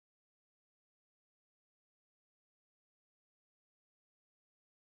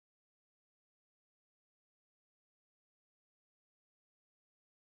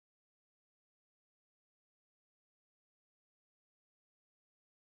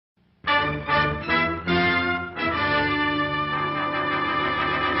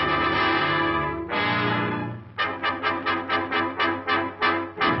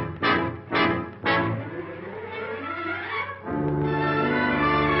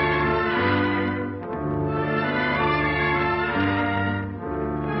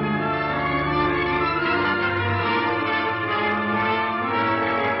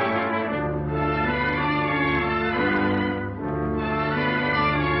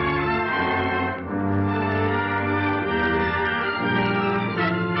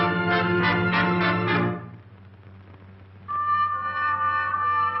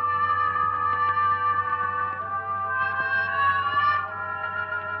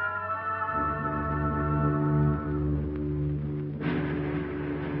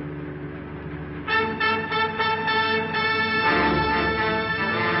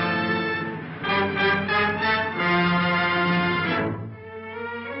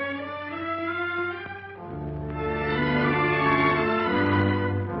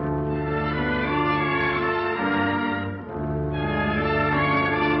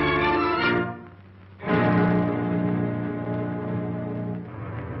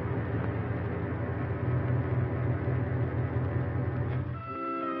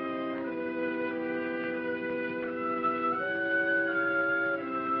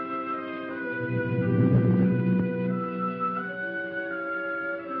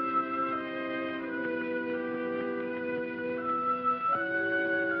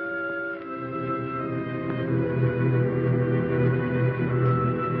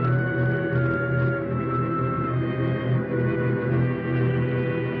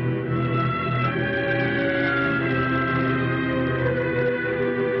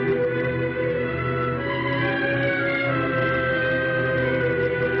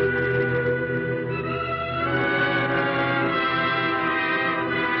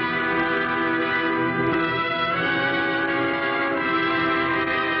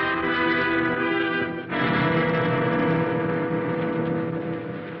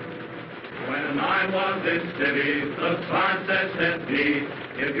cities, the sign says simply,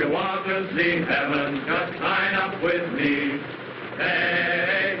 if you want to see heaven, just sign up with me.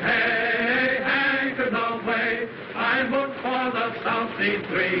 Hey, hey, hey, could no way. I booked for the South Sea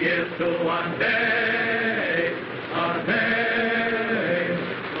 3 years to one day. A day,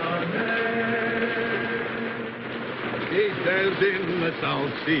 a day. He says in the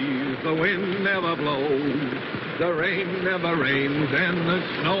South Seas the wind never blows, the rain never rains, and the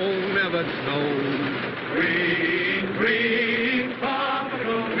snow never snows. Green, green,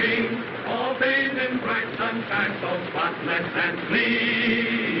 tropical green, all bathed in bright sunshine, so spotless and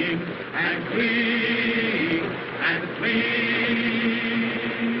clean, and clean, and clean.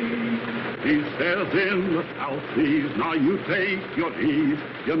 He says in the South Seas, now you take your ease,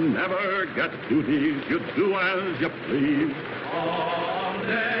 you never get duties, you do as you please. All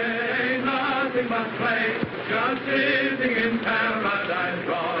day, nothing but play, just sitting in paradise,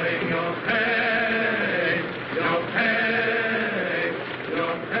 drawing your pay, your pay,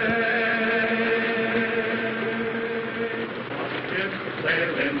 your pay. The ship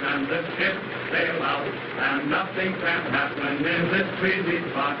sail in and the ship sail out, and nothing can happen in this breezy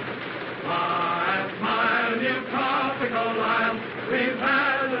spot. Smile, smile, you tropical isle, we've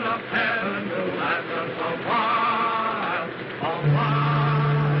had enough heaven to last us a while, a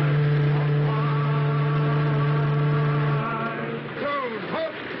while, a while.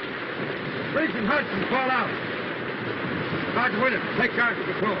 Briggs and Huston, fall out. Dr. Williams, take charge of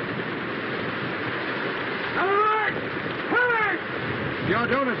the crew. Alert! Alert! The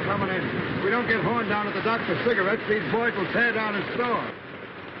Arduna's coming in. If we don't get horned down at the dock for cigarettes, these boys will tear down his store.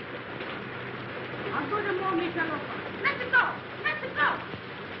 Let it go! Let it go!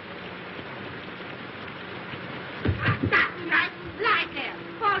 Stop! Lie there!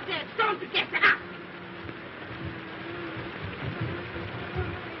 Fall dead! Don't forget to up!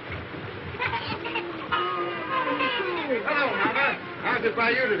 Hello, Mama. How's it by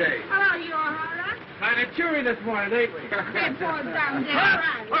you today? Hello, you O'Hara. Kind of cheery this morning, ain't we? They poured down there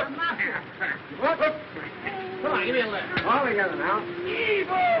right. Whoop, whoop. Come on, give me a lift. All together now.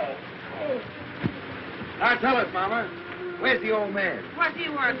 Evil! Now tell us, Mama, where's the old man? What's he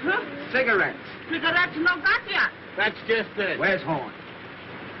worth, huh? Cigarettes. Cigarettes no got ya. That's just it. Where's Horn?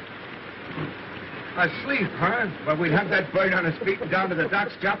 Asleep, huh? But we'd have that bird on his feet and down to the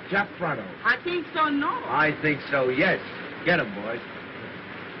docks, chop, chop, pronto. I think so, no. I think so, yes. Get him, boys.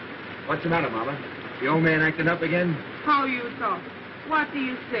 What's the matter, Mama? The old man acting up again? How you talk? What do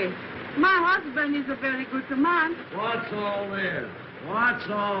you say? My husband is a very good man. What's all this? What's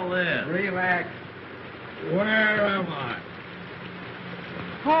all this? Relax. Where am I?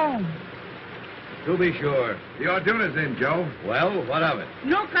 Home. To be sure. The Arduna's in, Joe. Well, what of it?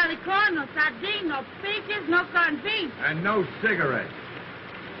 No calicorn, no sardine, no peaches, no corned beef. And no cigarettes.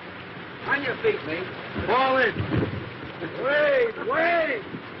 On your feet, mate. Fall in. Wait!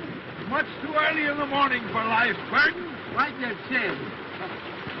 Much too early in the morning for life, Burton. Right your chin.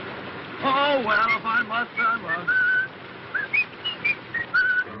 Oh, well, if I must, I must.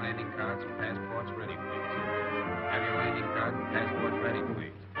 Your landing cards and passports ready, please. Have your landing cards and passports ready,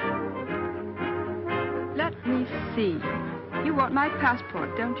 please. Let me see. You want my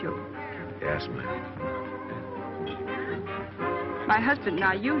passport, don't you? Yes, ma'am. My husband and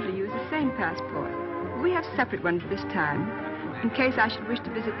I usually use the same passport. We have separate ones this time, in case I should wish to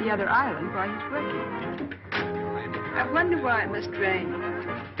visit the other island while he's working. I wonder why it must rain.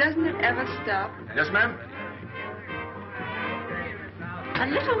 Doesn't it ever stop? Yes, ma'am? A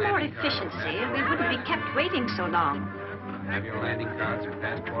little more efficiency, and we wouldn't be kept waiting so long. Have your landing cards and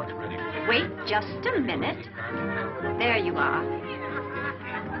passports ready, please. Wait just a minute. There you are. Have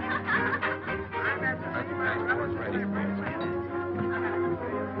your passports ready, please.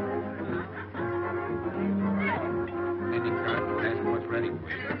 Landing cards and passports ready,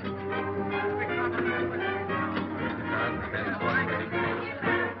 please. Landing cards and passports ready, please.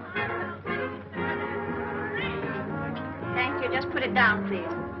 Thank you. Just put it down,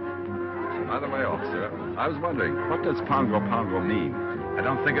 please. By the way, officer, I was wondering, what does Pago Pago mean? I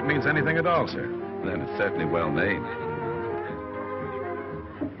don't think it means anything at all, sir. Then it's certainly well named.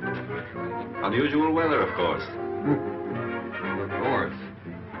 Unusual weather, of course. Of course.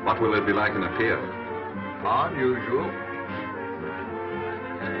 What will it be like in a pier? Unusual.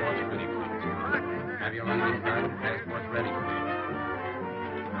 Passports ready, please. Have your landing cards and passports ready, please.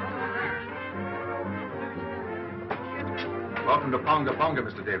 Welcome to Pago Pago,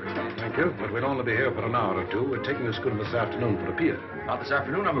 Mr. Davidson. Thank you, but we'll only be here for an hour or two. We're taking a schooner this afternoon for a pier. Not this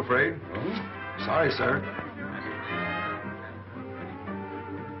afternoon, I'm afraid. Oh? Sorry, sir.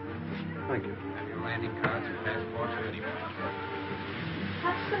 Thank you. Have your landing cards and passports ready, please.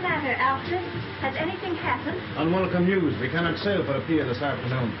 What's the matter, Alfred? Has anything happened? Unwelcome news. We cannot sail for a pier this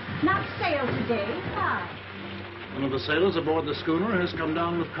afternoon. Not sail today. Why? One of the sailors aboard the schooner has come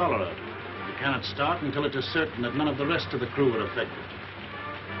down with cholera. We cannot start until it is certain that none of the rest of the crew are affected.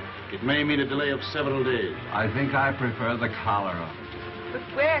 It may mean a delay of several days. I think I prefer the cholera. But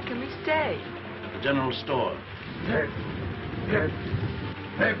where can we stay? At the general store. Now,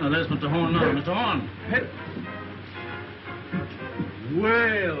 there's Mr. Horn now. Mr. Horn.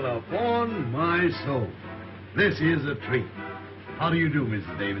 Well, upon my soul. This is a treat. How do you do,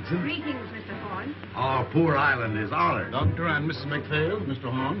 Mrs. Davidson? Greetings, Mr. Horn. Our poor island is honored. Doctor and Mrs. MacPhails,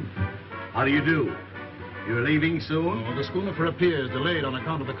 Mr. Horn. How do you do? You're leaving soon? Oh, the schooner for a pier is delayed on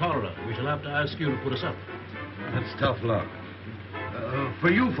account of the cholera. We shall have to ask you to put us up. That's tough luck. For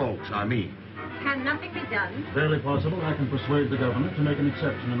you folks, I mean. Can nothing be done? Barely possible. I can persuade the governor to make an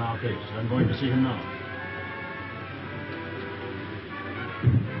exception in our case. I'm going to see him now.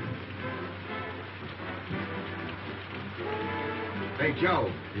 Hey,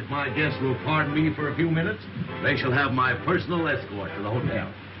 Joe, if my guests will pardon me for a few minutes, they shall have my personal escort to the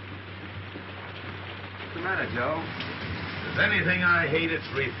hotel. What's the matter, Joe? If there's anything I hate, it's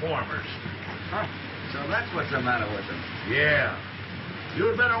reformers. Huh? So that's what's the matter with them. Yeah.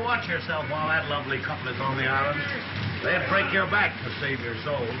 You'd better watch yourself while that lovely couple is on the island. They'll break your back to save your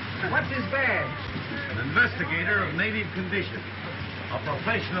soul. What's his badge? An investigator of native condition. A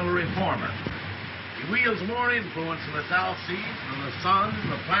professional reformer. He wields more influence in the South Seas than the sun,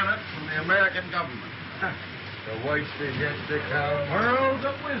 the planets, and the American government. The voice that gets to come. Worlds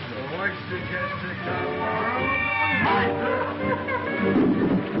of wisdom. The voice that gets to come.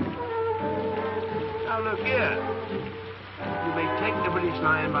 Now, look here. You may take the British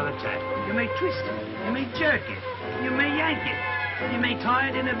Lion by the tail. You may twist it. You may jerk it. You may yank it. You may tie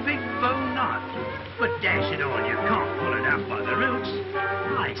it in a big bow knot. But dash it all, you can't pull it out by the roots.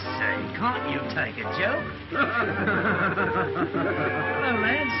 I say, can't you take a joke? Hello,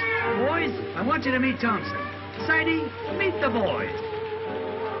 lads. Boys, I want you to meet Thompson. Sadie, meet the boys.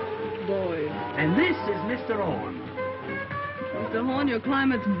 Boy. And this is Mr. Horn. Mr. Horn, your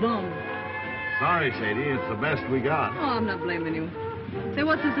climate's bum. Sorry, Sadie. It's the best we got. Oh, I'm not blaming you. Say,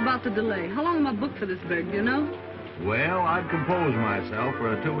 what's this about the delay? How long am I booked for this brig, do you know? Well, I'd compose myself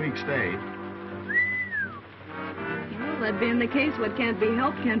for a 2-week stay. Well, that being the case, what can't be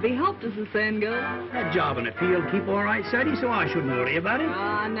helped, as the saying goes. That job in the field keep all right, Sadie, so I shouldn't worry about it.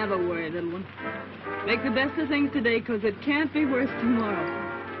 Ah, never worry, little one. Make the best of things today, because it can't be worse tomorrow.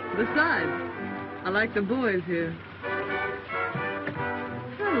 Besides, I like the boys here.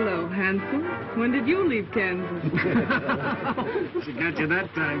 Hello, handsome. When did you leave Kansas? She got you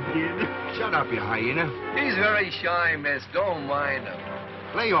that time, kid. Shut up, you hyena. He's very shy, miss. Don't mind him.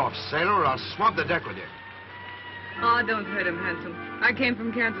 Lay off, sailor, or I'll swab the deck with you. Oh, don't hurt him, handsome. I came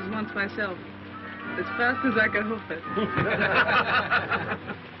from Kansas once myself. As fast as I could hoof it.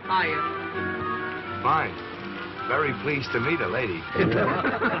 Hiya. Fine. Very pleased to meet a lady.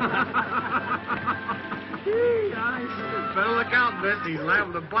 Better look out, miss. He's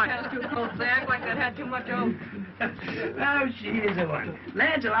liable to bite. That's too close. They act like they'd had too much oat. Oh, she is the one.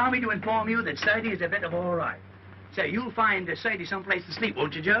 Lads, allow me to inform you that Sadie is a bit of all right. So you'll find Sadie someplace to sleep,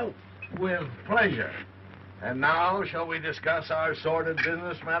 won't you, Joe? With pleasure. And now, shall we discuss our sordid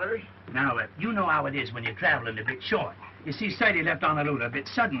business matters? Now, you know how it is when you're traveling a bit short. You see, Sadie left Honolulu a bit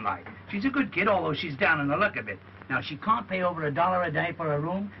sudden-like. She's a good kid, although she's down in the luck a bit. Now, she can't pay over $1 a day for a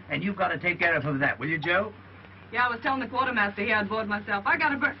room, and you've got to take care of her with that, will you, Joe? Yeah, I was telling the quartermaster here on board myself. I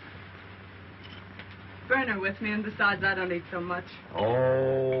got a burner with me, and besides, I don't eat so much.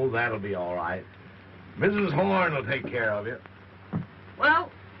 Oh, that'll be all right. Mrs. Horn will take care of you. Well,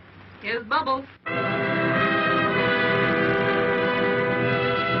 here's Bubbles.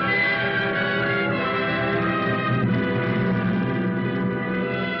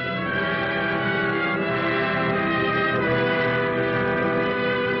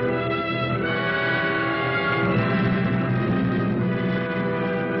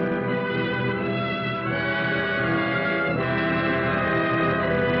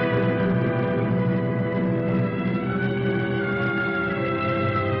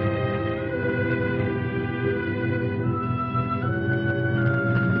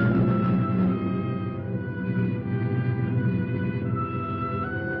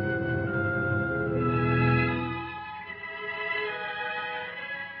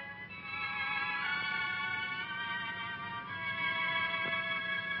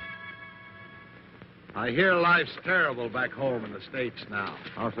 I hear life's terrible back home in the States now.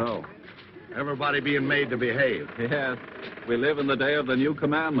 How so? Everybody being made to behave. Yes, we live in the day of the new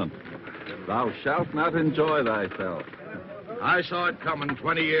commandment. Thou shalt not enjoy thyself. I saw it coming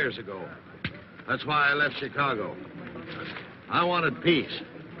 20 years ago. That's why I left Chicago. I wanted peace.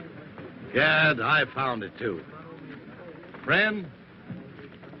 Gad, I found it too. Friend,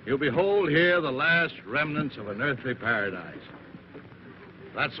 you behold here the last remnants of an earthly paradise.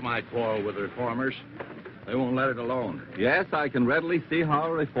 That's my quarrel with the reformers. They won't let it alone. Yes, I can readily see how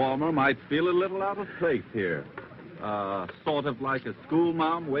a reformer might feel a little out of place here. Sort of like a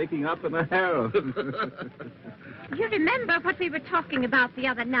schoolma'am waking up in a harem. You remember what we were talking about the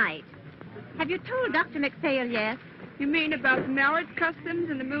other night? Have you told Dr. MacPhails yet? You mean about marriage customs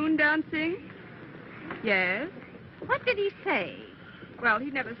and the moon dancing? Yes. What did he say? Well,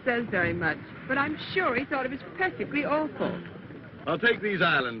 he never says very much, but I'm sure he thought it was perfectly awful. I'll take these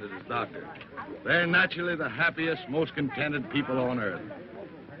islanders, Doctor. They're naturally the happiest, most contented people on earth.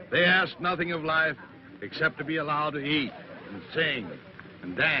 They ask nothing of life except to be allowed to eat and sing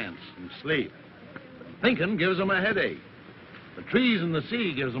and dance and sleep. Thinking gives them a headache. The trees and the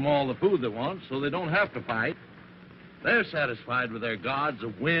sea gives them all the food they want, so they don't have to fight. They're satisfied with their gods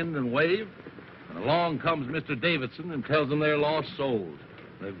of wind and wave, and along comes Mr. Davidson and tells them they're lost souls.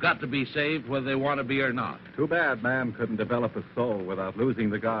 They've got to be saved whether they want to be or not. Too bad man couldn't develop a soul without losing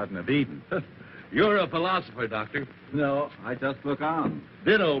the Garden of Eden. You're a philosopher, Doctor. No, I just look on.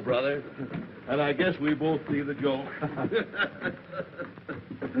 Ditto, brother. And I guess we both see the joke.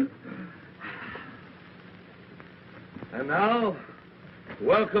 And now,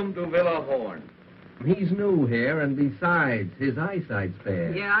 welcome to Villa Horn. He's new here, and besides, his eyesight's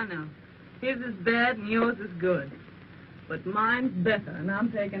bad. Yeah, I know. His is bad and yours is good. But mine's better, and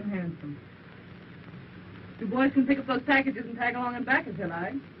I'm taking handsome. You boys can pick up those packages and tag along and back if you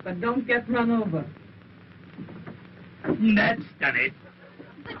like, but don't get run over. That's done it.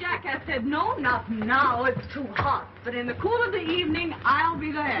 The jackass said, no, not now. It's too hot. But in the cool of the evening, I'll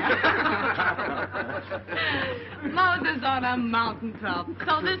be there. Moses on a mountaintop.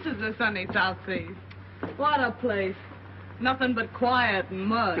 So this is the sunny South Seas. What a place. Nothing but quiet and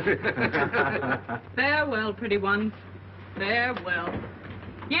mud. Farewell, pretty ones. Farewell.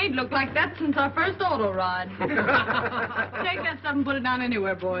 You ain't looked like that since our first auto ride. Take that stuff and put it down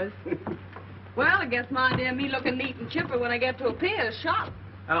anywhere, boys. Well, I guess my idea of me looking neat and chipper when I get to a pier is shot.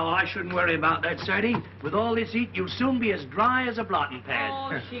 Oh, I shouldn't worry about that, Sadie. With all this heat, you'll soon be as dry as a blotting pad.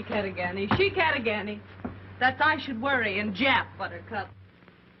 Oh, she-catagani. That's I should worry and Jap, Buttercup.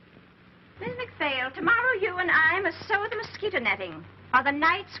 Miss MacPhails, tomorrow you and I must sew the mosquito netting, or the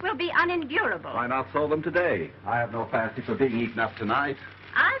nights will be unendurable. Why not sew them today? I have no fancy for being eaten up tonight.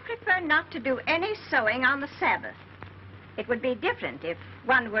 I prefer not to do any sewing on the Sabbath. It would be different if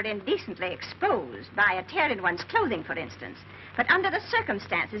one were indecently exposed by a tear in one's clothing, for instance. But under the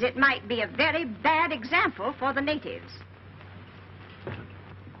circumstances, it might be a very bad example for the natives.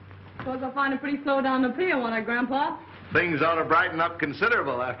 Suppose I'll find it pretty slow down the pier, won't I, Grandpa? Things ought to brighten up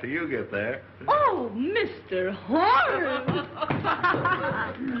considerable after you get there. Oh, Mr. Horace!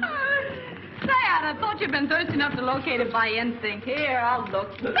 Say, I thought you'd been thirsty enough to locate it by instinct. Here, I'll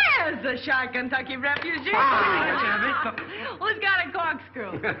look. There's the shy Kentucky refugee. Who's got a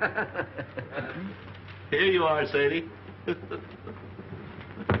corkscrew? Here you are, Sadie.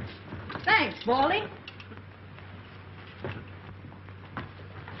 Thanks, Baldy.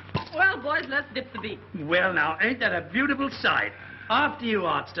 Well, boys, let's dip the beat. Well, now, ain't that a beautiful sight? After you,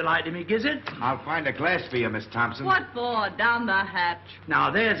 Art's delighted me, Gizzard. I'll find a glass for you, Miss Thompson. What for? Down the hatch. Now,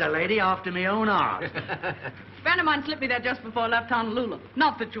 there's a lady after me own art. Friend of mine slipped me that just before I left Honolulu.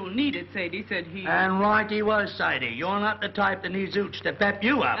 Not that you'll need it, Sadie, said he. And right he was, Sadie. You're not the type that needs hooch to pep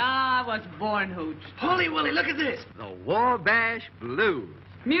you up. I was born hooch. Holy Willie, look at this. The Wabash Blues.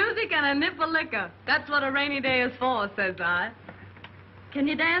 Music and a nip of liquor. That's what a rainy day is for, says I. Can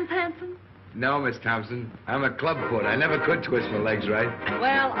you dance, handsome? No, Miss Thompson. I'm a clubfoot. I never could twist my legs right.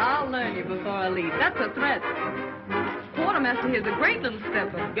 Well, I'll learn you before I leave. That's a threat. Quartermaster here's a great little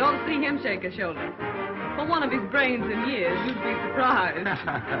stepper. You ought to see him shake a shoulder. For one of his brains in years, you'd be surprised.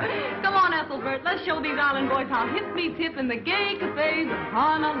 Come on, Ethelbert. Let's show these island boys how hip beats hip in the gay cafes of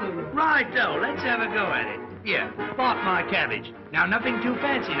Honolulu. Right-o. Let's have a go at it. Here, spot my cabbage. Now, nothing too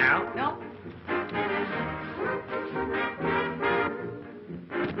fancy now. No.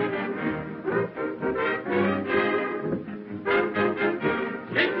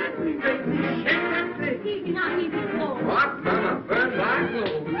 Easy now, easy, slow. What? Mama, burn my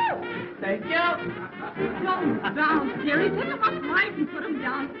clothes. Thank you. Don't down, Jerry. Take them up right and put them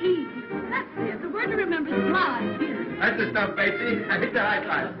down easy. That's it. The word to remember is glide, Jerry. That's the stuff, Batesy. I hit the high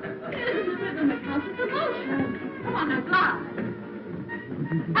five. It isn't the rhythm that counts, it's emotion. Come on now, glide.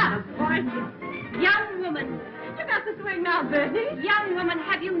 Attaboy. Young woman. You got the swing now, Betty. Young woman,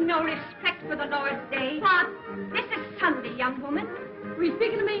 have you no respect for the Lord's day? What? This is Sunday, young woman. Were you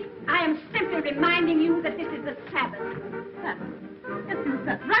speaking to me? I am simply reminding you that this is the Sabbath. Sabbath?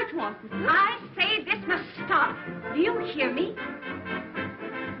 That's right, you are, sister. I say this must stop. Do you hear me?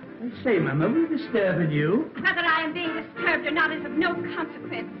 I say, Mama, we're disturbing you. Whether I am being disturbed or not is of no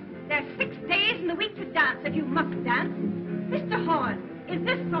consequence. There are 6 days in the week to dance if you must dance. Mr. Horn, is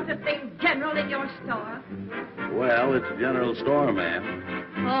this sort of thing general in your store? Well, it's a general store, ma'am.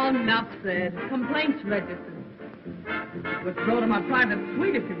 Oh, enough said. Complaints registered. Let's go to my private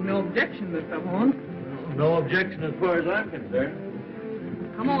suite if you've no objection, Mr. Horn. No objection as far as I'm concerned.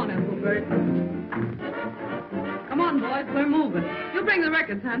 Come on, Ethelbert. Come on, boys, we're moving. You bring the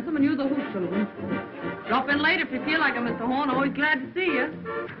records, Handsome, and you the hoop children. Drop in late if you feel like it, Mr. Horn. Always glad to see you.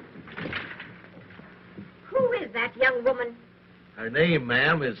 Who is that young woman? Her name,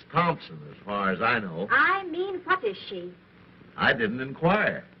 ma'am, is Thompson, as far as I know. I mean, what is she? I didn't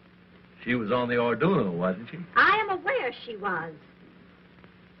inquire. She was on the Orduno, wasn't she? I am aware she was.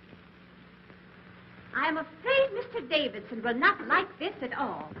 I am afraid Mr. Davidson will not like this at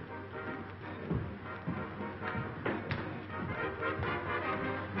all.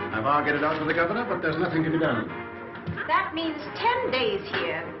 I've argued it out with the governor, but there's nothing to be done. That means 10 days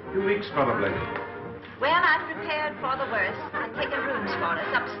here. 2 weeks, probably. Well, I've prepared for the worst and taken rooms for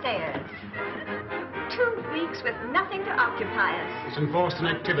us upstairs. 2 weeks with nothing to occupy us. This enforced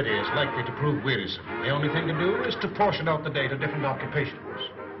inactivity is likely to prove wearisome. The only thing to do is to portion out the day to different occupations.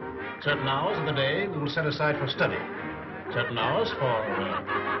 Certain hours of the day we will set aside for study. Certain hours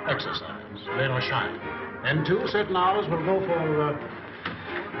for exercise, rain or shine. Then, too, certain hours will go for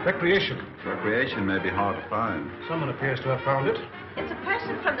recreation. Recreation may be hard to find. Someone appears to have found it. It's a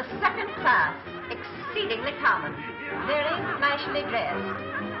person from the second class, exceedingly common, very flashily dressed.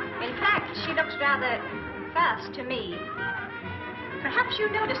 In fact, she looks rather fast to me. Perhaps you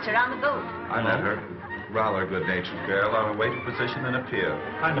noticed her on the boat. I met her. Rather a good-natured girl on a waiting position in a pier.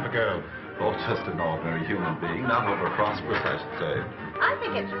 Kind of a girl. Oh, just an ordinary human being, not over prosperous, I should say. I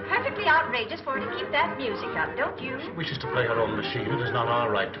think it's perfectly outrageous for her to keep that music up, don't you? She wishes to play her own machine. It is not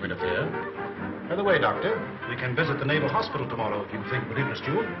our right to interfere. By the way, Doctor, we can visit the Naval Hospital tomorrow if you think it would interest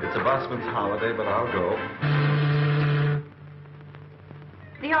you. It's a busman's holiday, but I'll go.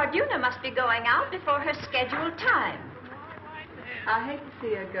 The Orduna must be going out before her scheduled time. I hate to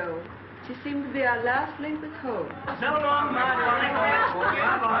see her go. She seemed to be our last link with hope. So long, my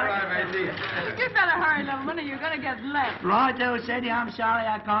You better hurry, little minute. You're going to get left. Righto, Sadie, I'm sorry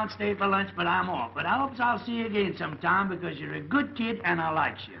I can't stay for lunch, but I'm off. But I hope I'll see you again sometime because you're a good kid and I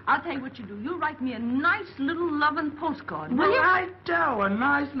likes you. I'll tell you what you do. You write me a nice little loving postcard, will you? Righto, a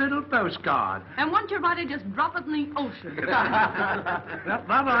nice little postcard. And once you write it, just drop it in the ocean. Well,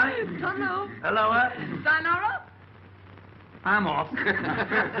 bye-bye. Hello. Hello, Sayonara. I'm off. I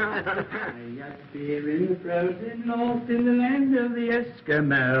got beer in the frozen north in the land of the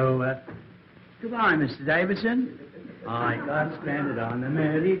Eskimo. Goodbye, Mr. Davidson. I got stranded on the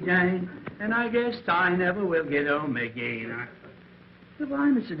Mary Jane, and I guess I never will get home again. Goodbye,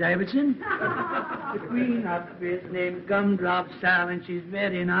 Mr. Davidson. The queen up is named Gumdrop Sal, and she's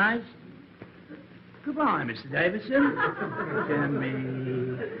very nice. Goodbye, Mr. Davidson. To me,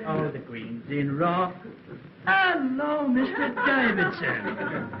 oh, the queen's in rock. Hello, Mr. Davidson.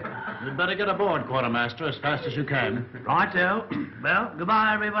 You'd better get aboard, Quartermaster, as fast as you can. Righto. Well,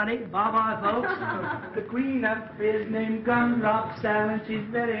 goodbye, everybody. Bye-bye, folks. The queen up is named Gumdrop Sal, and she's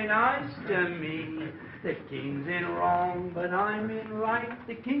very nice to me. The king's in wrong, but I'm in right.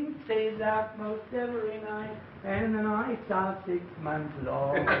 The king stays out most every night, and the nights are 6 months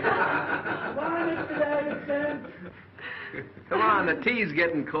long. Bye, Mr. Davidson. Come on, the tea's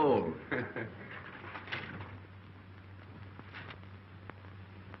getting cold.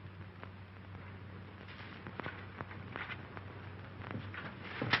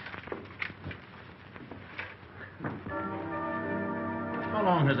 How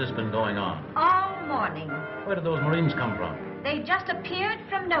long has this been going on? All morning. Where did those Marines come from? They just appeared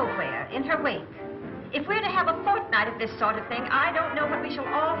from nowhere in her wake. If we're to have a fortnight of this sort of thing, I don't know what we shall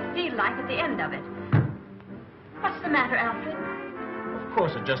all feel like at the end of it. What's the matter, Alfred? Of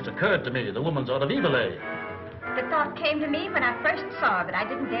course, it just occurred to me. The woman's out of Evil A. The thought came to me when I first saw her, but I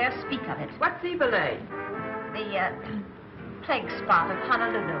didn't dare speak of it. What's Evil A? The, plague spot of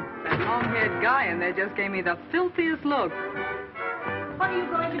Honolulu. That long-haired guy in there just gave me the filthiest look. What are you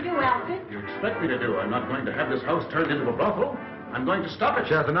going to do, Alfred? You expect me to do? I'm not going to have this house turned into a brothel. I'm going to stop it.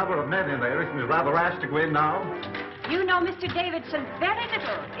 There's a number of men in there. Isn't it rather rash to go in now? You know Mr. Davidson very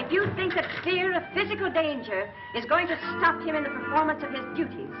little if you think that fear of physical danger is going to stop him in the performance of his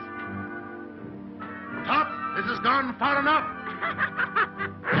duties. Stop! This has gone far enough.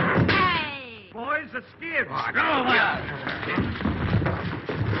 Hey! boys. The skids. Oh, go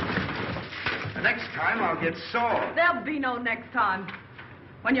The next time, I'll get sore. There'll be no next time.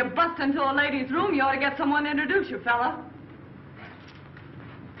 When you bust into a lady's room, you ought to get someone to introduce you, fella.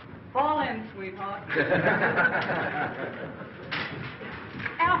 Fall in, sweetheart.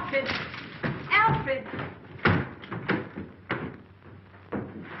 Alfred! Alfred!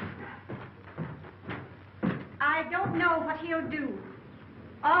 I don't know what he'll do.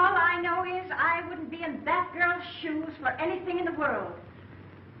 All I know is I wouldn't be in that girl's shoes for anything in the world.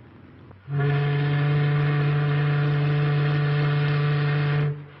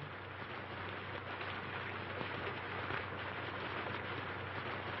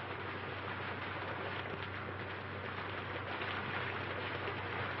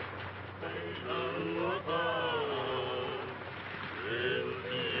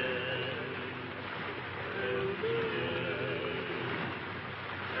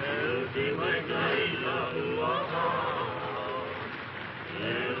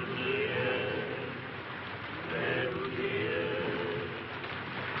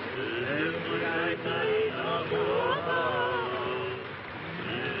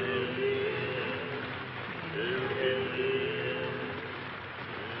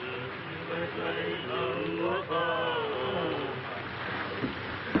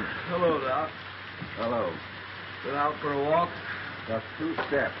 Hello, Doc. Hello. Been out for a walk? Just 2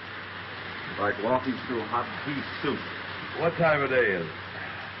 steps. Like walking through hot beef soup. What time of day is it?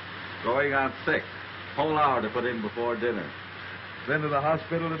 Going on 6. Whole hour to put in before dinner. Been to the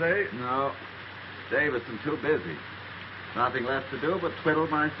hospital today? No. Davidson too busy. Nothing left to do but twiddle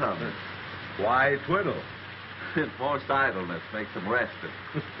my thumbs. Why twiddle? Enforced idleness makes them rested.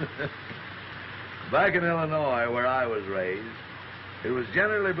 Back in Illinois, where I was raised, it was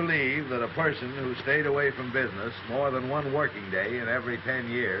generally believed that a person who stayed away from business more than one working day in every 10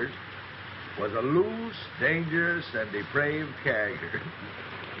 years was a loose, dangerous, and depraved character.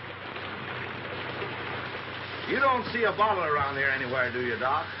 You don't see a bottle around here anywhere, do you,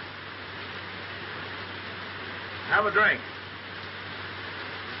 Doc? Have a drink.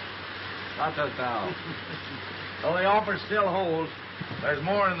 Not just now. Well, the offer still holds. There's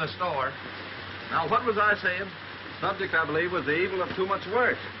more in the store. Now, what was I saying? Subject, I believe, was the evil of too much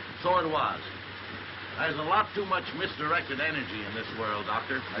work. So it was. There's a lot too much misdirected energy in this world,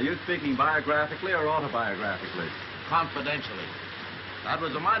 Doctor. Are you speaking biographically or autobiographically? Confidentially. That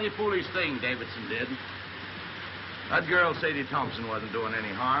was a mighty foolish thing Davidson did. That girl, Sadie Thompson, wasn't doing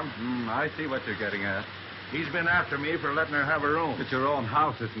any harm. I see what you're getting at. He's been after me for letting her have her room. It's your own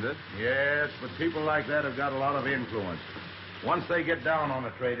house, isn't it? Yes, but people like that have got a lot of influence. Once they get down on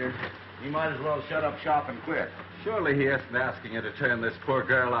a trader, he might as well shut up shop and quit. Surely he isn't asking you to turn this poor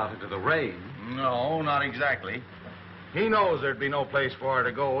girl out into the rain. No, not exactly. He knows there'd be no place for her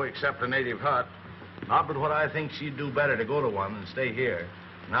to go except a native hut. Not but what I think she'd do better to go to one than stay here,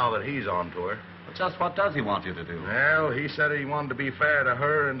 now that he's on to her. But just what does he want you to do? Well, he said he wanted to be fair to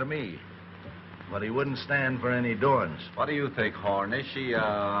her and to me. But he wouldn't stand for any doings. What do you think, Horn? Is she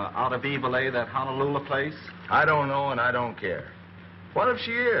out of Evil, that Honolulu place? I don't know, and I don't care. What if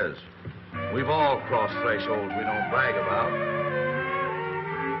she is? We've all crossed thresholds we don't brag about.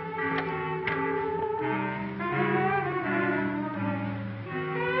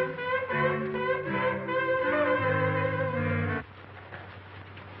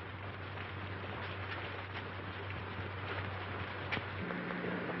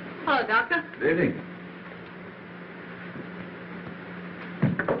 Hello, Doctor. Good evening.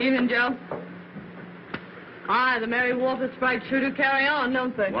 Evening, Joe. Aye, the Merry Water Sprite sure do carry on,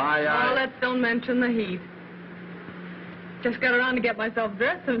 don't they? Why, Oh, let's don't mention the heat. Just got around to get myself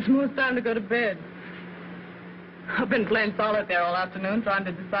dressed, and it's most time to go to bed. I've been playing solitaire all afternoon, trying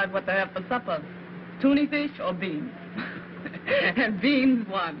to decide what to have for supper. Tuna fish or beans? And beans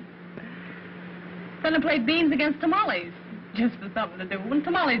won. Then I played beans against tamales, just for something to do when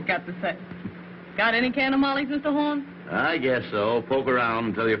tamales got to say. Got any can of mollies, Mr. Horn? I guess so. Poke around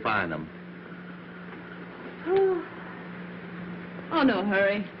until you find them. Oh, no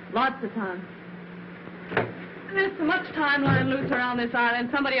hurry. Lots of time. There's so much time lying loose around this island,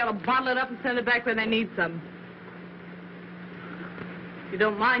 somebody ought to bottle it up and send it back where they need some. You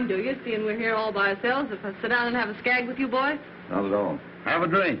don't mind, do you, seeing we're here all by ourselves, if I sit down and have a skag with you boys? Not at all. Have a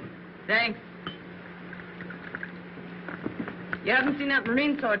drink. Thanks. You haven't seen that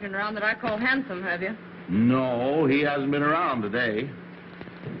Marine sergeant around that I call handsome, have you? No, he hasn't been around today.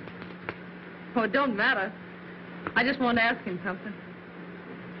 Oh, it don't matter. I just wanted to ask him something.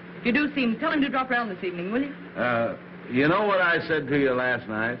 If you do see him, tell him to drop around this evening, will you? You know what I said to you last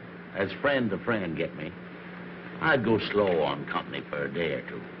night? As friend to friend, get me? I'd go slow on company for a day or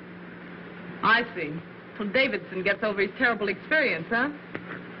two. I see. Till Davidson gets over his terrible experience, huh?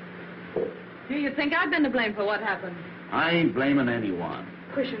 Do you think I've been to blame for what happened? I ain't blaming anyone.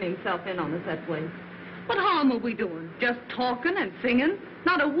 Pushing himself in on us that way. What harm are we doing? Just talking and singing?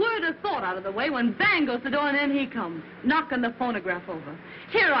 Not a word of thought out of the way when bang goes the door and in he comes, knocking the phonograph over.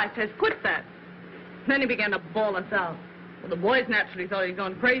 Here, I says, quit that. Then he began to bawl us out. Well, the boys naturally thought he'd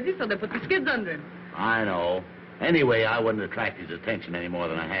gone crazy, so they put the skids under him. I know. Anyway, I wouldn't attract his attention any more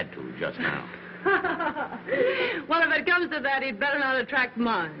than I had to just now. Well, if it comes to that, he'd better not attract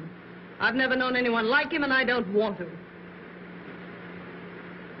mine. I've never known anyone like him, and I don't want to.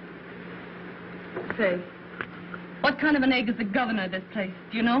 Say, what kind of an egg is the governor of this place?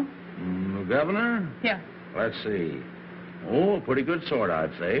 Do you know? The governor? Yeah. Let's see. Oh, a pretty good sort,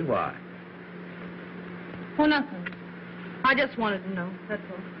 I'd say. Why? Oh, nothing. I just wanted to know, that's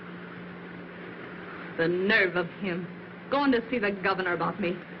all. The nerve of him. Going to see the governor about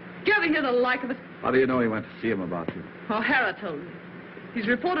me. Did you ever hear the like of it? How do you know he went to see him about you? O'Hara told me. He's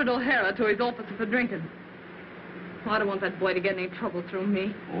reported O'Hara to his officer for drinking. I don't want that boy to get any trouble through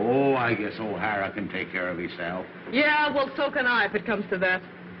me. Oh, I guess O'Hara can take care of himself. Yeah, well, so can I if it comes to that.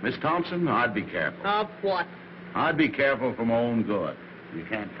 Miss Thompson, I'd be careful. Of what? I'd be careful for my own good. You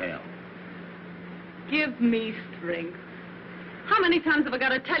can't tell. Give me strength. How many times have I got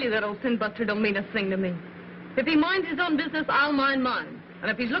to tell you that old sin-buster don't mean a thing to me? If he minds his own business, I'll mind mine.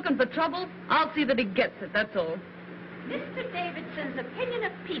 And if he's looking for trouble, I'll see that he gets it, that's all. Mr. Davidson's opinion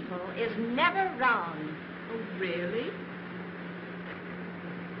of people is never wrong. Oh, really?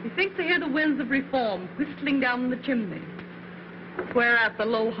 He thinks to hear the winds of reform whistling down the chimney. Whereat the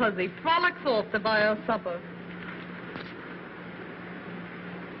low hussy frolics off to buy her supper.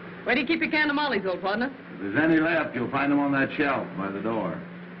 Where do you keep your can of mollies, old partner? If there's any left, you'll find them on that shelf by the door.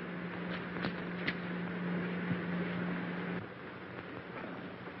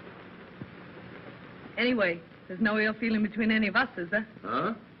 Anyway, there's no ill feeling between any of us, is there?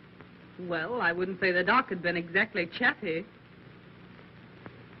 Huh? Well, I wouldn't say the doc had been exactly chatty.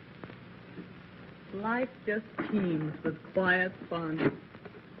 Life just teems with quiet fun.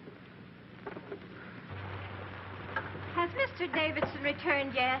 Has Mr. Davidson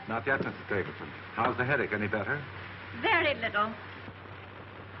returned yet? Not yet, Mrs. Davidson. How's the headache? Any better? Very little.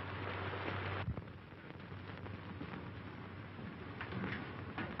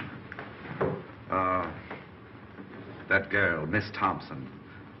 That girl, Miss Thompson.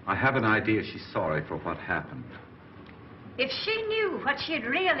 I have an idea she's sorry for what happened. If she knew what she'd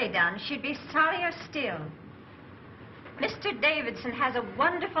really done, she'd be sorrier still. Mr. Davidson has a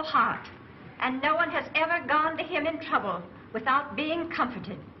wonderful heart, and no one has ever gone to him in trouble without being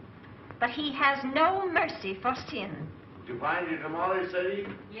comforted. But he has no mercy for sin. Did you find your tamales, Sadie?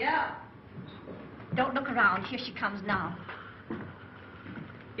 Yeah. Don't look around. Here she comes now.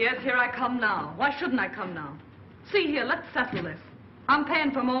 Yes, here I come now. Why shouldn't I come now? See here, let's settle this. I'm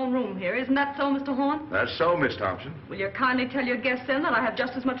paying for my own room here. Isn't that so, Mr. Horn? That's so, Miss Thompson. Will you kindly tell your guests then that I have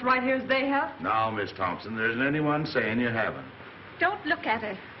just as much right here as they have? Now, Miss Thompson, there isn't anyone saying you haven't. Don't look at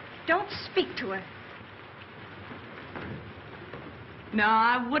her. Don't speak to her. No,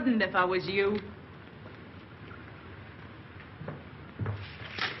 I wouldn't if I was you.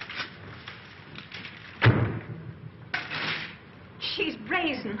 She's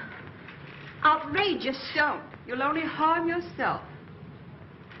brazen. Outrageous. Don't. You'll only harm yourself.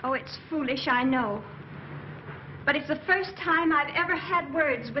 Oh, it's foolish, I know. But it's the first time I've ever had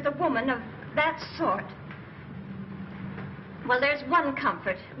words with a woman of that sort. Well, there's one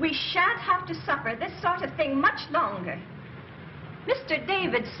comfort. We shan't have to suffer this sort of thing much longer. Mr.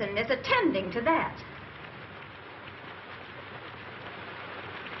 Davidson is attending to that.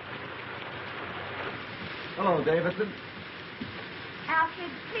 Hello, Davidson.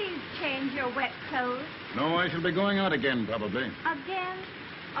 Alfred, please change your wet clothes. No, I shall be going out again, probably. Again?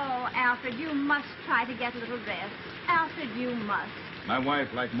 Oh, Alfred, you must try to get a little rest. Alfred, you must. My wife,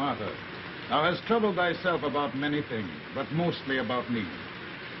 like Martha, thou hast troubled thyself about many things, but mostly about me.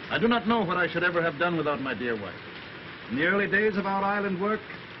 I do not know what I should ever have done without my dear wife. In the early days of our island work,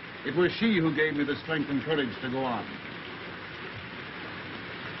 it was she who gave me the strength and courage to go on.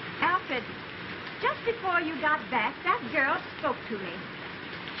 Alfred, just before you got back, that girl spoke to me.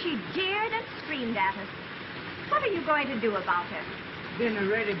 She jeered and screamed at us. What are you going to do about her? Dinner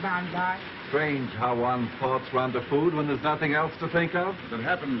ready, by. Strange how one thoughts run to food when there's nothing else to think of. As it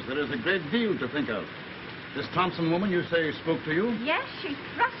happens, there is a great deal to think of. This Thompson woman, you say, spoke to you? Yes, she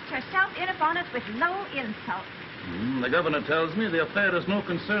thrust herself in upon us with low insult. The governor tells me the affair is no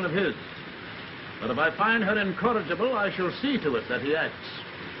concern of his. But if I find her incorrigible, I shall see to it that he acts.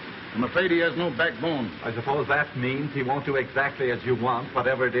 I'm afraid he has no backbone. I suppose that means he won't do exactly as you want,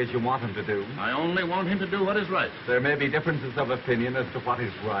 whatever it is you want him to do. I only want him to do what is right. There may be differences of opinion as to what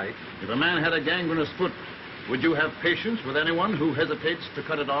is right. If a man had a gangrenous foot, would you have patience with anyone who hesitates to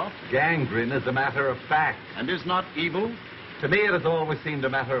cut it off? Gangrene is a matter of fact. And is not evil? To me, it has always seemed a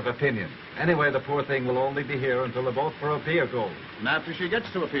matter of opinion. Anyway, the poor thing will only be here until the boat for Apia goes. And after she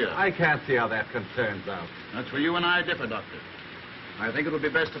gets to Apia? I can't see how that concerns us. That's where you and I differ, Doctor. I think it would be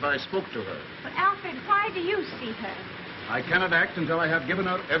best if I spoke to her. But, Alfred, why do you see her? I cannot act until I have given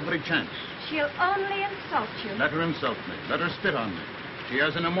her every chance. She'll only insult you. Let her insult me. Let her spit on me. She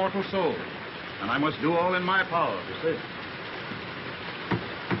has an immortal soul, and I must do all in my power to save it.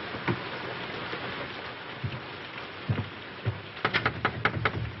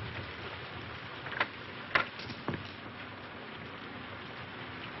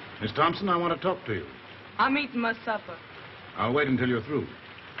 Miss Thompson, I want to talk to you. I'm eating my supper. I'll wait until you're through.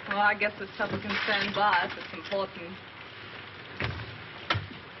 Well, I guess the supper can stand by if it's important.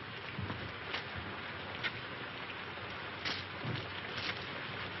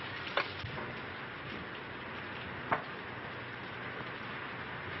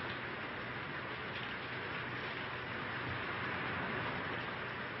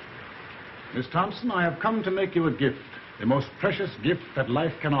 Miss Thompson, I have come to make you a gift, the most precious gift that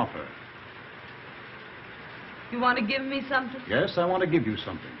life can offer. You want to give me something? Yes, I want to give you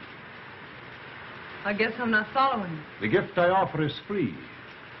something. I guess I'm not following you. The gift I offer is free.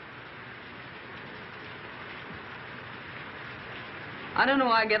 I don't know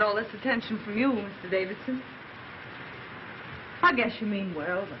why I get all this attention from you, Mr. Davidson. I guess you mean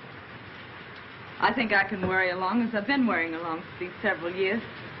well, but I think I can worry along as I've been worrying along for these several years.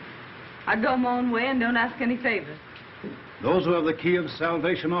 I go my own way and don't ask any favors. Those who have the key of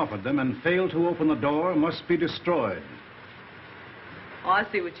salvation offered them and fail to open the door must be destroyed. Oh, I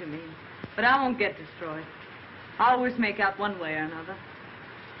see what you mean. But I won't get destroyed. I'll always make out one way or another.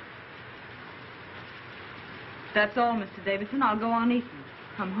 That's all, Mr. Davidson. I'll go on eating.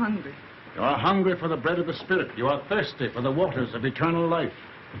 I'm hungry. You are hungry for the bread of the Spirit. You are thirsty for the waters of eternal life.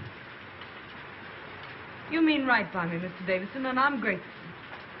 You mean right by me, Mr. Davidson, and I'm grateful.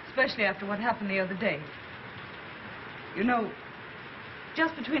 Especially after what happened the other day. You know,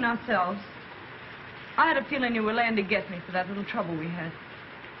 just between ourselves, I had a feeling you were laying to get me for that little trouble we had.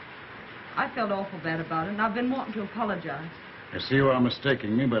 I felt awful bad about it, and I've been wanting to apologize. I see you are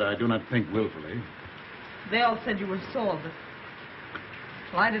mistaking me, but I do not think willfully. They all said you were sore, but...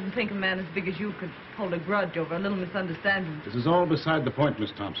 Well, I didn't think a man as big as you could hold a grudge over a little misunderstanding. This is all beside the point,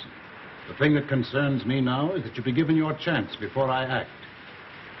 Miss Thompson. The thing that concerns me now is that you be given your chance before I act.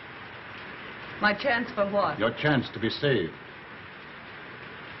 My chance for what? Your chance to be saved.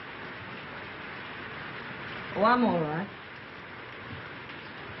 Oh, I'm all right.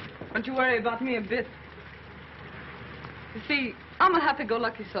 Don't you worry about me a bit. You see, I'm a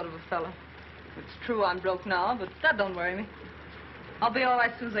happy-go-lucky sort of a fella. It's true I'm broke now, but that don't worry me. I'll be all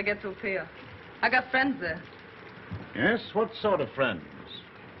right as soon as I get to Apia. I got friends there. Yes? What sort of friends?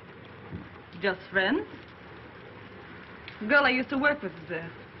 Just friends. The girl I used to work with is there.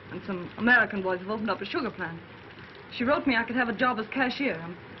 And some American boys have opened up a sugar plant. She wrote me I could have a job as cashier.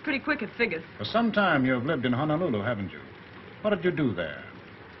 I'm pretty quick at figures. For some time you have lived in Honolulu, haven't you? What did you do there?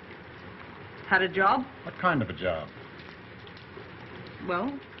 Had a job? What kind of a job?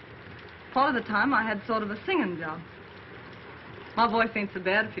 Well, part of the time I had sort of a singing job. My voice ain't so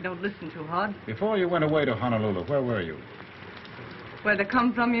bad if you don't listen too hard. Before you went away to Honolulu, where were you? Where they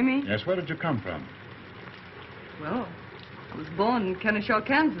come from, you mean? Yes, where did you come from? Well, I was born in Kennesaw,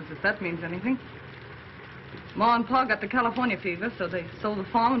 Kansas, if that means anything. Ma and Pa got the California fever, so they sold the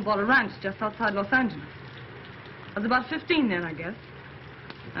farm and bought a ranch just outside Los Angeles. I was about 15 then, I guess.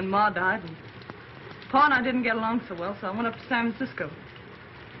 And Ma died, and Pa and I didn't get along so well, so I went up to San Francisco.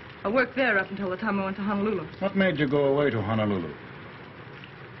 I worked there up until the time I went to Honolulu. What made you go away to Honolulu?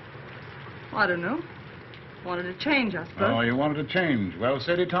 Well, I don't know. Wanted to change, I suppose. Oh, you wanted to change. Well,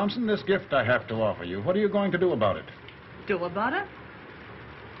 Sadie Thompson, this gift I have to offer you. What are you going to do about it? Do about it?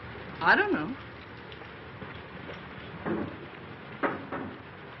 I don't know.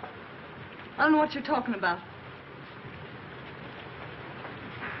 I don't know what you're talking about.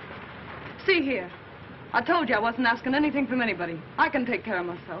 See here. I told you I wasn't asking anything from anybody. I can take care of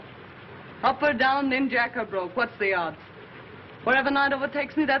myself. Up or down, ninjack or broke. What's the odds? Wherever night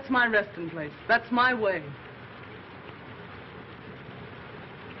overtakes me, that's my resting place. That's my way.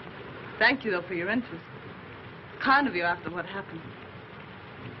 Thank you, though, for your interest. Kind of you after what happened.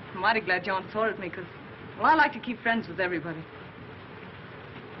 I'm mighty glad you aren't sore at me, because, well, I like to keep friends with everybody.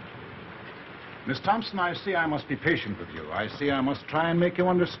 Miss Thompson, I see I must be patient with you. I see I must try and make you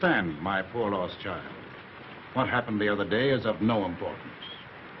understand my poor lost child. What happened the other day is of no importance.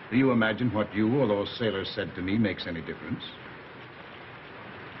 Do you imagine what you or those sailors said to me makes any difference?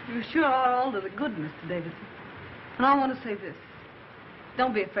 You sure are all to the good, Mr. Davidson. And I want to say this.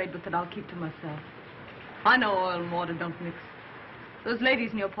 Don't be afraid with it. I'll keep to myself. I know oil and water don't mix. Those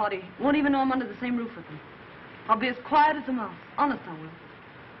ladies in your party won't even know I'm under the same roof with them. I'll be as quiet as a mouse. Honest, I will.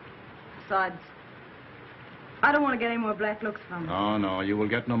 Besides, I don't want to get any more black looks from them. Oh, no, you will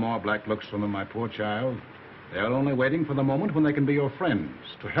get no more black looks from them, my poor child. They're only waiting for the moment when they can be your friends,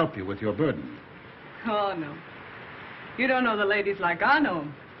 to help you with your burden. Oh, no. You don't know the ladies like I know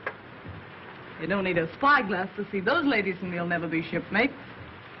them. You don't need a spyglass to see those ladies, and you'll never be shipmates.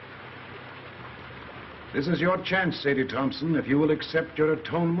 This is your chance, Sadie Thompson. If you will accept your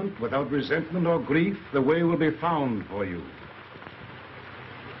atonement without resentment or grief, the way will be found for you.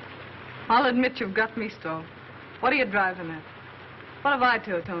 I'll admit you've got me stalled. What are you driving at? What have I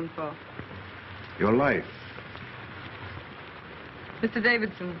to atone for? Your life. Mr.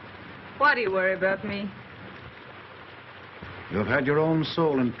 Davidson, why do you worry about me? You have had your own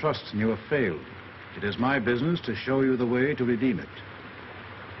soul in trust, and you have failed. It is my business to show you the way to redeem it.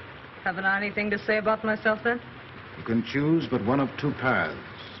 Haven't I anything to say about myself, then? You can choose but one of two paths.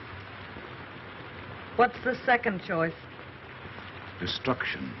 What's the second choice?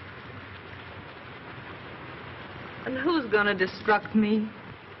 Destruction. And who's gonna destruct me?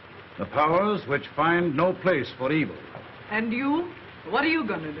 The powers which find no place for evil. And you? What are you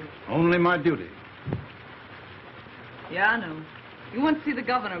gonna do? Only my duty. Yeah, I know. You went to see the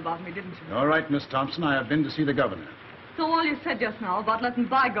governor about me, didn't you? All right, Miss Thompson, I have been to see the governor. So all you said just now about letting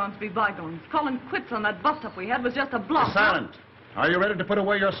bygones be bygones, calling quits on that bust-up we had was just a bluff. Be silent. Are you ready to put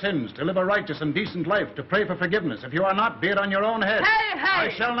away your sins, to live a righteous and decent life, to pray for forgiveness? If you are not, be it on your own head. Hey, hey! I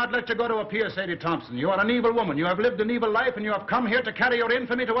shall not let you go to a pier, Sadie Thompson. You are an evil woman. You have lived an evil life, and you have come here to carry your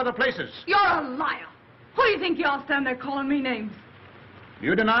infamy to other places. You're a liar. Who do you think you are standing there calling me names?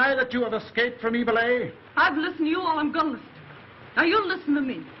 You deny that you have escaped from evil, eh? I've listened to you all I'm gonna listen to. Now you listen to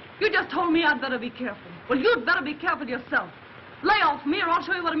me. You just told me I'd better be careful. Well, you'd better be careful yourself. Lay off me, or I'll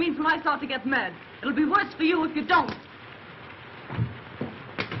show you what it means when I start to get mad. It'll be worse for you if you don't.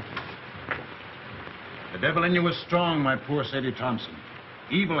 The devil in you is strong, my poor Sadie Thompson.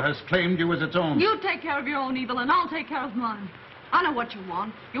 Evil has claimed you as its own. You take care of your own evil, and I'll take care of mine. I know what you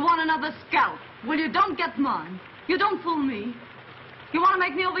want. You want another scalp. Well, you don't get mine. You don't fool me. You want to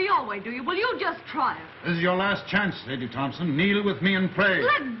make me over your way, do you? Well, you just try it. This is your last chance, Sadie Thompson. Kneel with me and pray.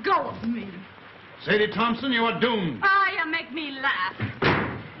 Let go of me. Sadie Thompson, you are doomed. Ah, you make me laugh.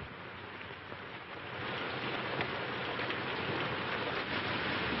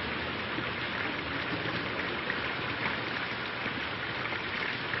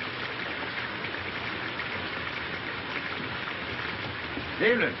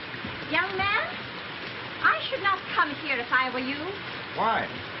 Evening. Young man, I should not come here if I were you. Why?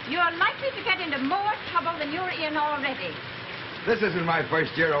 You're likely to get into more trouble than you're in already. This isn't my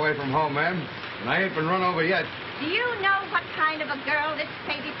first year away from home, ma'am. And I ain't been run over yet. Do you know what kind of a girl this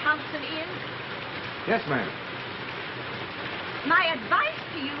Sadie Thompson is? Yes, ma'am. My advice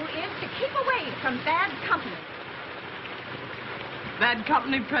to you is to keep away from bad company. Bad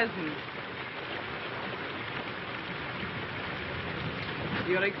company present.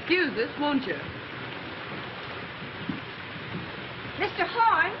 You'll excuse this, won't you? Mr.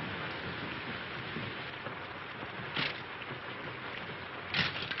 Horn?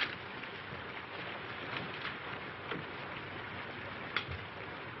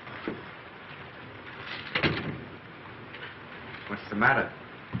 What's the matter?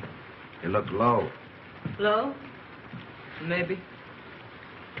 You look low. Low? Maybe.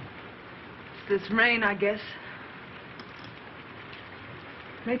 It's this rain, I guess.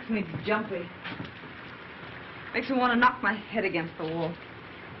 Makes me jumpy. Makes me want to knock my head against the wall.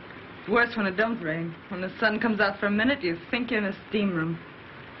 It's worse when it don't rain. When the sun comes out for a minute, you think you're in a steam room.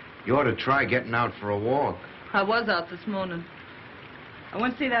 You ought to try getting out for a walk. I was out this morning. I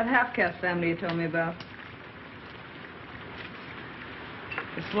went to see that half-caste family you told me about.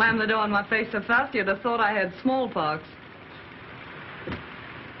 You slammed the door in my face so fast you'd have thought I had smallpox.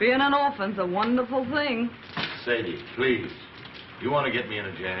 Being an orphan's a wonderful thing. Sadie, please. You want to get me in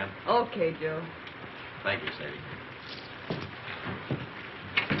a jam? Okay, Joe. Thank you, Sadie.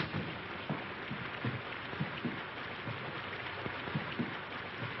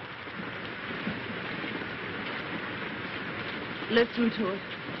 Listen to it.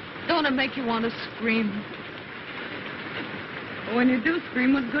 Don't it make you want to scream? When you do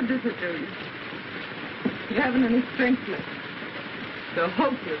scream, what good does it do you? You haven't any strength left. So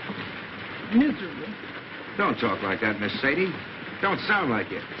hopeless. Miserable. Don't talk like that, Miss Sadie. Don't sound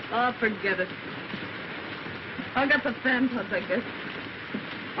like it. Oh, forget it. I got the phantoms, I guess.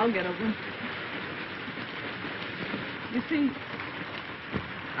 I'll get over it. You see,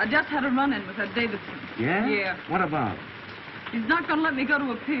 I just had a run-in with that Davidson. Yeah? Yeah. What about? He's not going to let me go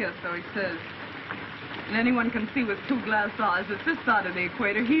to a pier, so he says. And anyone can see with 2 glass eyes that this side of the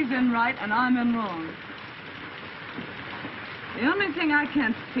equator, he's in right and I'm in wrong. The only thing I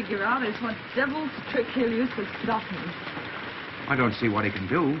can't figure out is what devil's trick he'll use to stop me. I don't see what he can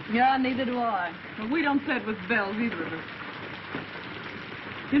do. Yeah, neither do I. But we don't play it with bells, either of us.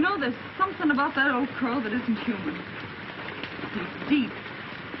 You know, there's something about that old crow that isn't human. He's deep,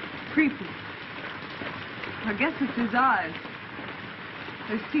 creepy. I guess it's his eyes.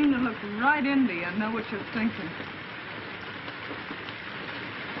 They seem to look right into you and know what you're thinking.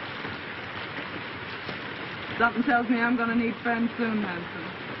 Something tells me I'm going to need friends soon,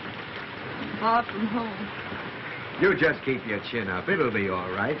 Hanson. Far from home. You just keep your chin up. It'll be all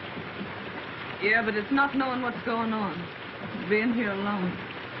right. Yeah, but it's not knowing what's going on. It's being here alone.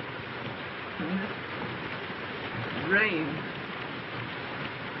 And this rain.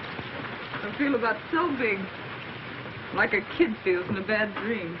 I feel about so big. Like a kid feels in a bad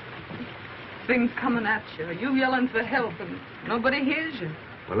dream. Things coming at you. You yelling for help and nobody hears you.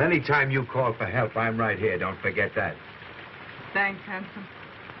 Well, anytime you call for help, I'm right here. Don't forget that. Thanks, Hanson.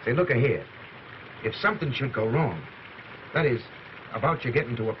 Say, look here. If something should go wrong, that is, about you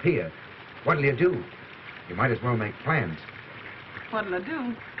getting to a pier, what'll you do? You might as well make plans. What'll I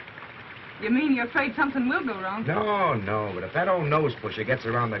do? You mean you're afraid something will go wrong? No, but if that old nose pusher gets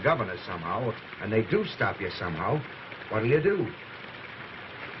around the governor somehow, and they do stop you somehow, what'll you do?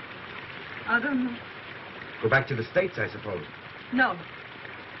 I don't know. Go back to the States, I suppose. No.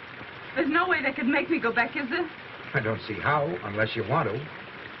 There's no way they could make me go back, is there? I don't see how, unless you want to.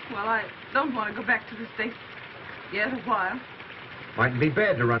 Well, I don't want to go back to the States yet a while. Mightn't be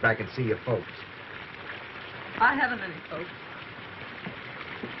bad to run back and see your folks. I haven't any folks.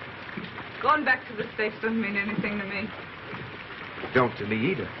 Going back to the States doesn't mean anything to me. Don't to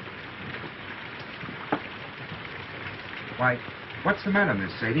me either. Why, what's the matter,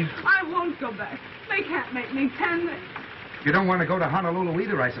 Miss Sadie? I won't go back. They can't make me, can they? You don't want to go to Honolulu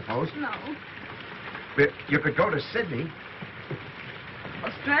either, I suppose. No. But you could go to Sydney.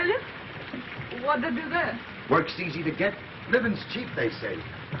 Australia? What'd they do there? Work's easy to get. Living's cheap, they say.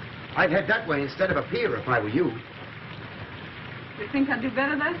 I'd head that way instead of a pier if I were you. You think I'd do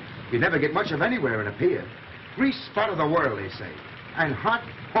better there? You never get much of anywhere in a pier. Grease spot of the world, they say. And hot,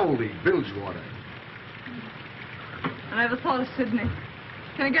 holy bilge water. I never thought of Sydney.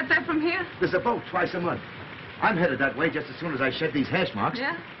 Can I get there from here? There's a boat twice a month. I'm headed that way just as soon as I shed these hash marks.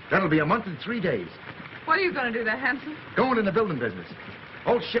 Yeah? That'll be a month and 3 days. What are you going to do there, Hanson? Going in the building business.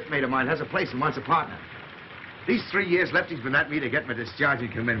 Old shipmate of mine has a place and wants a partner. These 3 years, Lefty's been at me to get my discharge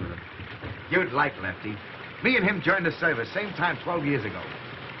and come in with him. You'd like Lefty. Me and him joined the service same time 12 years ago.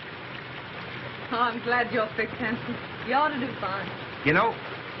 Oh, I'm glad you're fixed, Hanson. You ought to do fine. You know,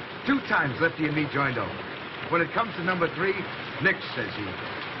 2 times Lefty and me joined over. When it comes to number 3, Nick, says he.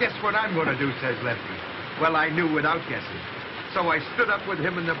 Guess what I'm going to do, says Lefty. Well, I knew without guessing. So I stood up with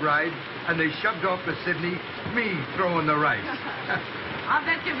him and the bride, and they shoved off to Sydney, me throwing the rice. I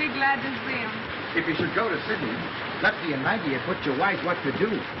bet you'll be glad to see him. If you should go to Sydney, Lefty and Maggie have put you wise what to do.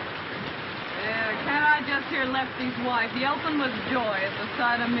 Yeah, can't I just hear Lefty's wife yelping with joy at the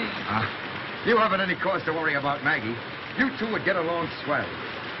sight of me? You haven't any cause to worry about Maggie. You two would get along swell.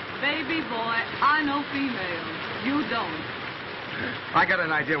 Baby boy, I know females. You don't. I got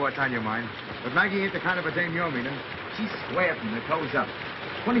an idea what's on your mind. But Maggie ain't the kind of a dame you're meaning. She's square from the toes up.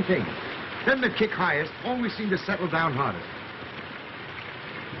 Funny thing, them that kick highest always seem to settle down hardest.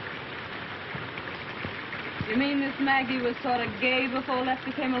 You mean this Maggie was sort of gay before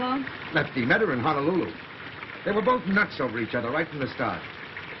Lefty came along? Lefty met her in Honolulu. They were both nuts over each other right from the start.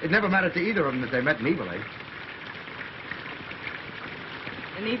 It never mattered to either of them that they met in Evil, eh?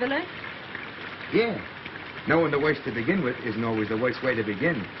 In Evil, eh? Yeah. Knowing the worst to begin with isn't always the worst way to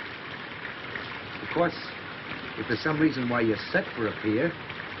begin. Of course, if there's some reason why you're set for a pier,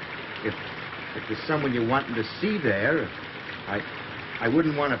 if there's someone you're wanting to see there, I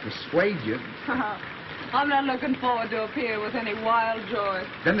wouldn't want to persuade you. I'm not looking forward to a pier with any wild joy.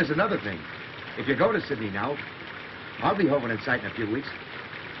 Then there's another thing. If you go to Sydney now, I'll be hoping in sight in a few weeks.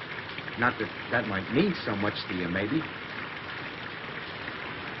 Not that that might mean so much to you, maybe.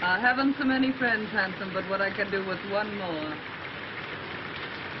 I haven't so many friends, Hanson, but what I could do with one more.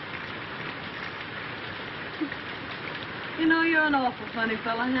 You know, you're an awful funny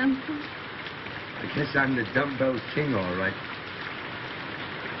fella, Hanson. I guess I'm the dumbbell king, all right.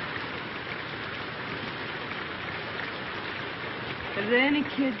 Is there any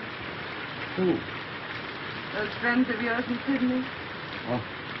kids? Who? Those friends of yours in Sydney? Oh,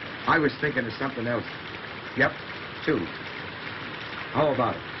 I was thinking of something else. Yep, 2. How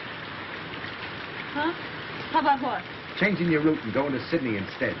about it? Huh? How about what? Changing your route and going to Sydney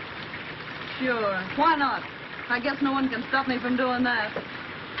instead. Sure. Why not? I guess no one can stop me from doing that.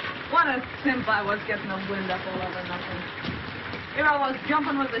 What a simp I was getting a wind up all over nothing. Here I was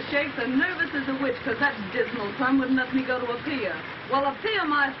jumping with the shakes and nervous as a witch because that dismal sun wouldn't let me go to a pier. Well, a pier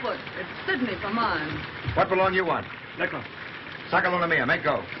my foot. It's Sydney for mine. What belong you want? Nickel. Saca mia, make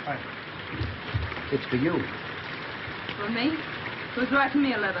go. Right. It's for you. For me? Who's writing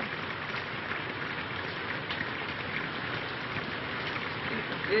me a letter?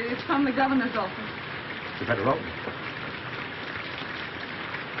 It's from the governor's office. You better open it.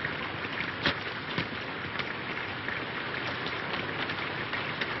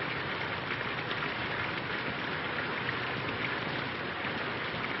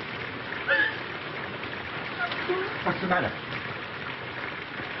 What's the matter?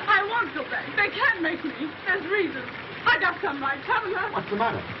 I won't go back. They can't make me. There's reasons. I got some right, haven't I? What's the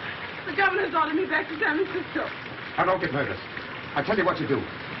matter? The governor's ordered me back to San Francisco. Now, don't get nervous. I'll tell you what you do.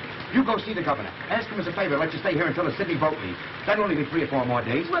 You go see the governor. Ask him as a favor to let you stay here until the Sydney boat leaves. That'll only be 3 or 4 more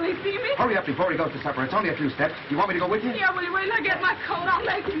days. Will he see me? Hurry up before he goes to supper. It's only a few steps. You want me to go with you? Yeah, will you wait till I get my coat? I'll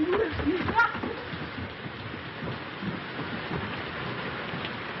make him listen.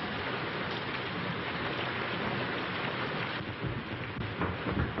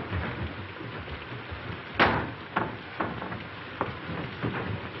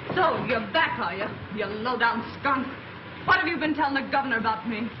 So, you're back, are you? You low-down skunk. What have you been telling the governor about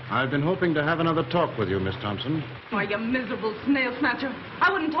me? I've been hoping to have another talk with you, Miss Thompson. Why, you miserable snail snatcher.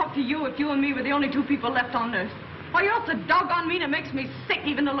 I wouldn't talk to you if you and me were the only 2 people left on earth. Why, you're so doggone mean it makes me sick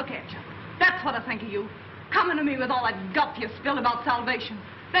even to look at you. That's what I think of you. Coming to me with all that guff you spilled about salvation.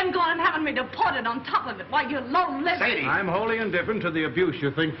 Then going and having me deported on top of it. Why, you low-lived... Sadie! I'm wholly indifferent to the abuse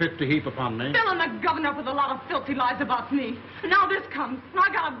you think fit to heap upon me. Filling the governor up with a lot of filthy lies about me. And now this comes, and I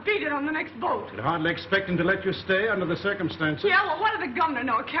gotta beat it on the next boat. I'd hardly expect him to let you stay under the circumstances. Yeah, well, what did the governor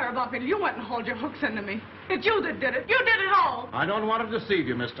know or care about me? You went and hauled your hooks into me. It's you that did it. You did it all. I don't want to deceive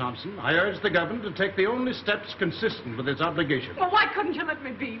you, Miss Thompson. I urge the governor to take the only steps consistent with his obligation. Well, why couldn't you let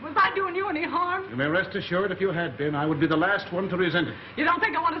me be? Was I doing you any harm? You may rest assured if you had been, I would be the last one to resent it. You don't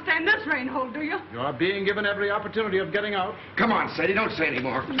think I want to stay in this rain hole, do you? You are being given every opportunity of getting out. Come on, Sadie, don't say any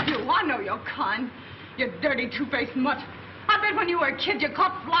more. You, I know you're kind. You dirty, two-faced mutt. I bet when you were a kid you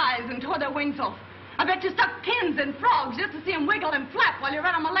caught flies and tore their wings off. I bet you stuck pins in frogs just to see them wiggle and flap while you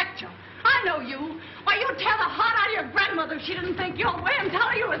read them a lecture. I know you. Why, you'd tear the heart out of your grandmother if she didn't think your way and tell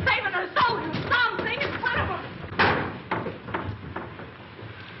her you were saving her soul. You something in front of her.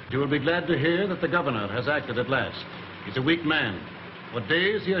 You will be glad to hear that the governor has acted at last. He's a weak man. For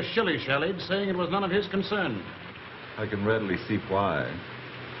days he has shilly-shallied, saying it was none of his concern. I can readily see why.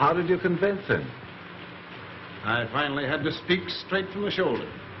 How did you convince him? I finally had to speak straight from the shoulder.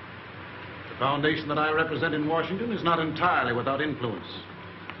 The foundation that I represent in Washington is not entirely without influence.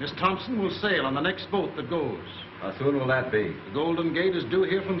 Miss Thompson will sail on the next boat that goes. How soon will that be? The Golden Gate is due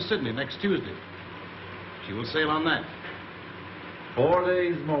here from Sydney next Tuesday. She will sail on that. 4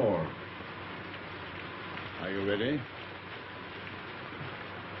 days more. Are you ready?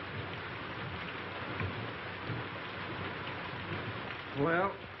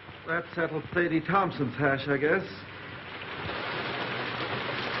 Well, that settles Sadie Thompson's hash, I guess.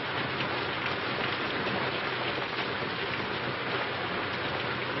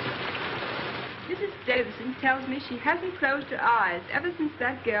 Mrs. Davidson tells me she hasn't closed her eyes ever since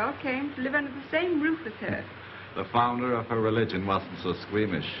that girl came to live under the same roof with her. The founder of her religion wasn't so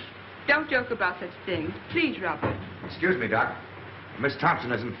squeamish. Don't joke about such things. Please, Robert. Excuse me, Doc. Miss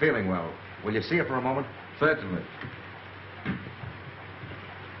Thompson isn't feeling well. Will you see her for a moment? Certainly.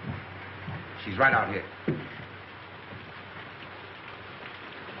 She's right out here.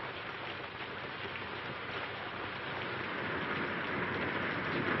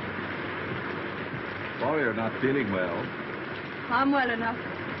 Sorry you're not feeling well. I'm well enough.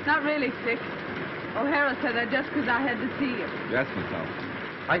 Not really sick. O'Hara said that just because I had to see you. Yes, Miss Thompson.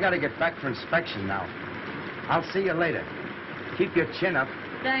 I gotta get back for inspection now. I'll see you later. Keep your chin up.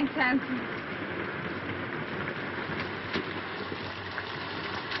 Thanks, Hanson.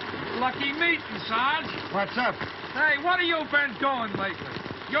 Lucky meeting, Sarge. What's up? Hey, what have you been doing lately?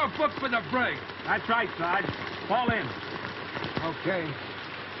 You're booked for the brig. That's right, Sarge. Fall in. Okay.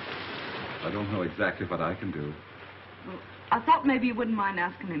 I don't know exactly what I can do. Well, I thought maybe you wouldn't mind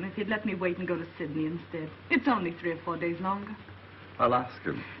asking him if he'd let me wait and go to Sydney instead. It's only 3 or 4 days longer. I'll ask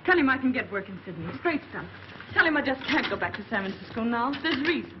him. Tell him I can get work in Sydney. Straight stuff. Tell him I just can't go back to San Francisco now. There's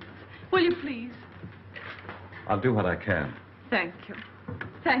reasons. Will you please? I'll do what I can. Thank you.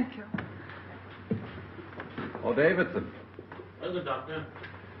 Thank you. Oh, Davidson. Well, good, Doctor.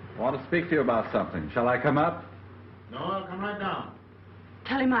 I want to speak to you about something. Shall I come up? No, I'll come right down.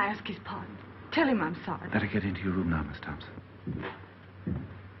 Tell him I ask his pardon. Tell him I'm sorry. Better get into your room now, Miss Thompson.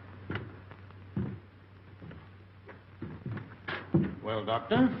 Well,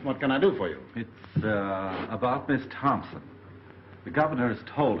 Doctor, what can I do for you? It's about Miss Thompson. The governor has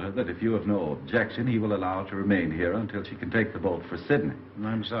told her that if you have no objection, he will allow her to remain here until she can take the boat for Sydney.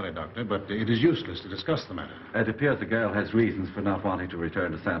 I'm sorry, Doctor, but it is useless to discuss the matter. It appears the girl has reasons for not wanting to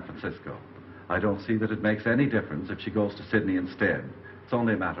return to San Francisco. I don't see that it makes any difference if she goes to Sydney instead. It's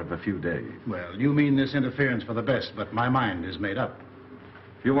only a matter of a few days. Well, you mean this interference for the best, but my mind is made up.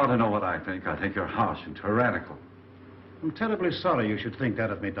 If you want to know what I think you're harsh and tyrannical. I'm terribly sorry you should think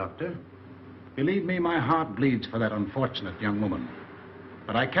that of me, Doctor. Believe me, my heart bleeds for that unfortunate young woman.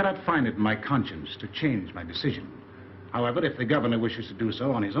 But I cannot find it in my conscience to change my decision. However, if the governor wishes to do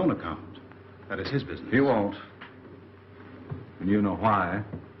so on his own account, that is his business. He won't. And you know why.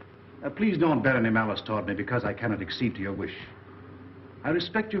 Please don't bear any malice toward me because I cannot accede to your wish. I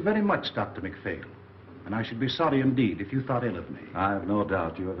respect you very much, Dr. MacPhail. And I should be sorry indeed if you thought ill of me. I have no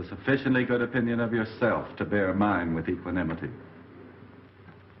doubt you have a sufficiently good opinion of yourself to bear mine with equanimity.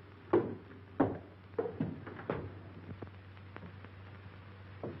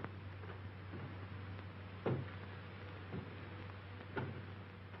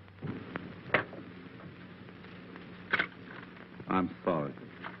 I'm sorry.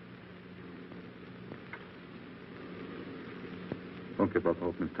 Don't give up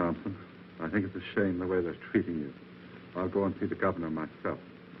hope, Miss Thompson. I think it's a shame the way they're treating you. I'll go and see the governor myself.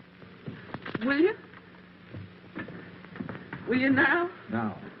 Will you? Will you now?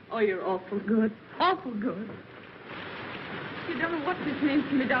 Now. Oh, you're awful good. Awful good. You don't know what this means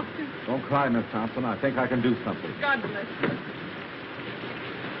to me, Doctor. Don't cry, Miss Thompson. I think I can do something. God bless you.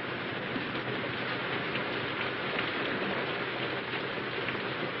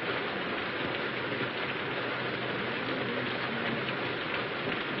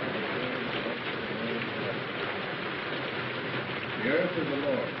 The earth is the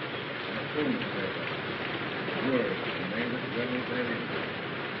Lord, and the fullness thereof. The word is the name that dwelleth therein.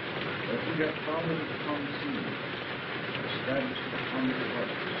 But he hath founded it upon the sea, established it upon the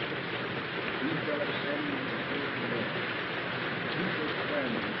waters. He shall ascend into the hill of the Lord. He shall stand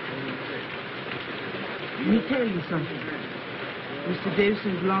in the holy place. Let me tell you something. Mr.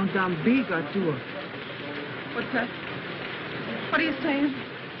 Davidson belongs down big or tour. What's that? What are you saying?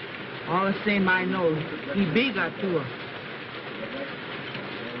 All the same I know, he big or tour.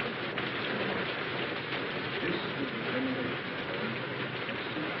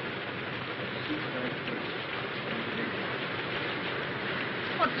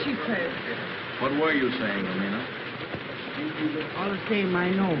 What's she saying? What were you saying, Amina? All the same I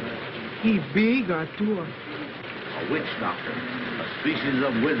know, he big or tour. A witch doctor. A species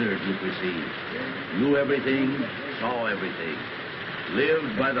of wizard, you perceive. Knew everything, saw everything.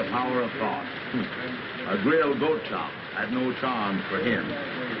 Lived by the power of thought. A grilled goat chop had no charm for him.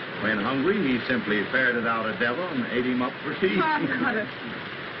 When hungry, he simply ferreted out a devil and ate him up for tea. I got it.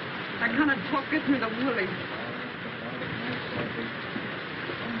 That kind of talk gets me the willies.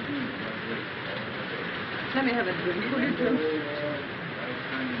 Let me have a drink, will you, too?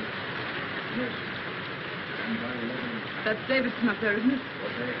 That's Davidson up there, isn't it?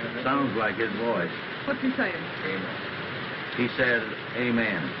 Sounds like his voice. What's he saying? He said,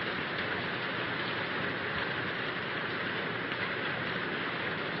 amen.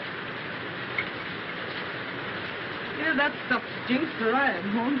 Yeah, that stuff stinks where I am,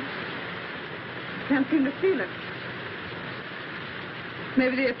 Holmes. Can't seem to feel it.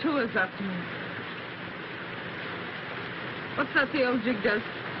 Maybe the Atua's after me. What's that the old jig does?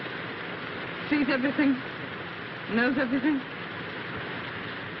 Sees everything? Knows everything?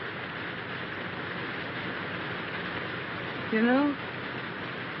 You know,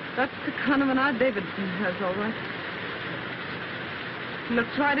 that's the kind of an eye Davidson has, all right. He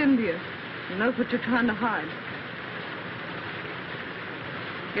looks right into you. He knows what you're trying to hide.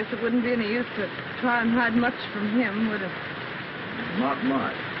 Guess it wouldn't be any use to try and hide much from him, would it? Not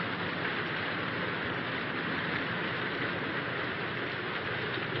much.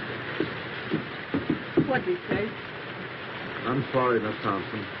 What'd he say? I'm sorry, Miss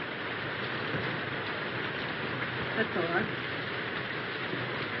Thompson. That's all right.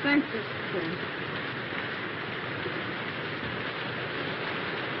 Thanks, Mr. King.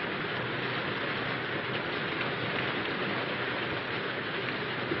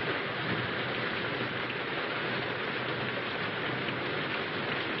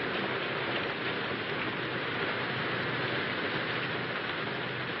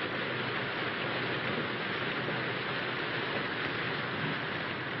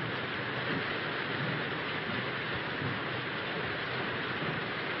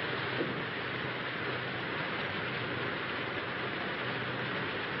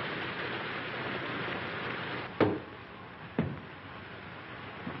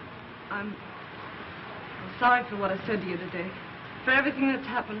 sorry for what I said to you today. For everything that's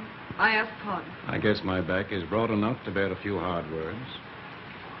happened, I ask pardon. I guess my back is broad enough to bear a few hard words.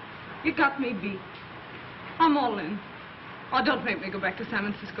 You got me beat. I'm all in. Oh, don't make me go back to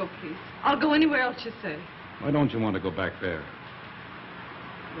San Francisco, please. I'll go anywhere else you say. Why don't you want to go back there?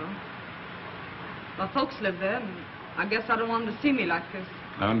 Well, my folks live there, and I guess I don't want them to see me like this.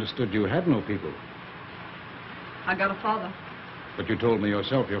 I understood you had no people. I got a father. But you told me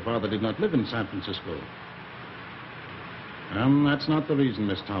yourself your father did not live in San Francisco. That's not the reason,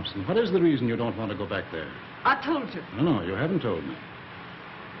 Miss Thompson. What is the reason you don't want to go back there? I told you. No, you haven't told me.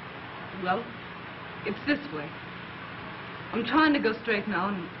 Well, it's this way. I'm trying to go straight now,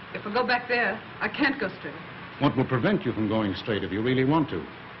 and if I go back there, I can't go straight. What will prevent you from going straight if you really want to?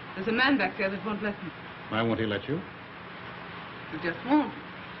 There's a man back there that won't let me. Why won't he let you? He just won't.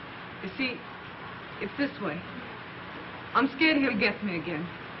 You see, it's this way. I'm scared he'll get me again.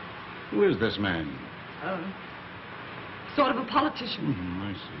 Who is this man? Sort of a politician.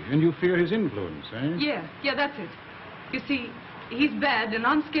 I see. And you fear his influence, eh? Yeah, that's it. You see, he's bad, and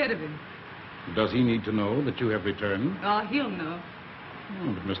I'm scared of him. Does he need to know that you have returned? Oh, he'll know.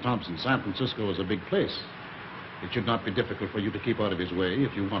 Oh, but Miss Thompson, San Francisco is a big place. It should not be difficult for you to keep out of his way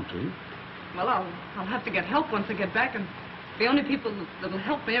if you want to. Well, I'll have to get help once I get back, and the only people that will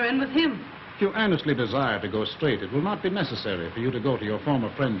help me are in with him. If you earnestly desire to go straight, it will not be necessary for you to go to your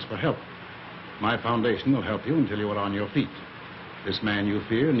former friends for help. My foundation will help you until you are on your feet. This man you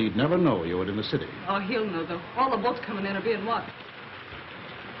fear need never know you are in the city. Oh, he'll know, though. All the boats coming in are being watched.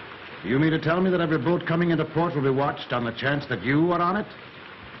 You mean to tell me that every boat coming into port will be watched on the chance that you are on it?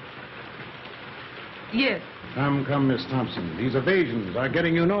 Yes. Come, Miss Thompson. These evasions are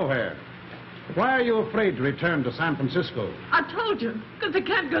getting you nowhere. Why are you afraid to return to San Francisco? I told you, because I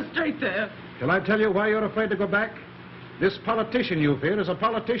can't go straight there. Shall I tell you why you're afraid to go back? This politician you fear is a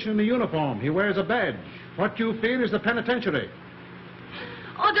politician in a uniform. He wears a badge. What you fear is the penitentiary.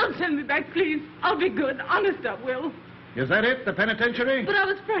 Oh, don't send me back, please. I'll be good. Honest, I will. Is that it, the penitentiary? But I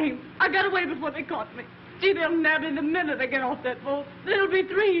was framed. I got away before they caught me. Gee, they'll nab me the minute I get off that boat. It'll be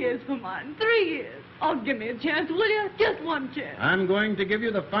 3 years for mine. 3 years. Oh, give me a chance, will you? Just one chance. I'm going to give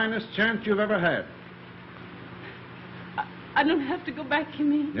you the finest chance you've ever had. I don't have to go back, you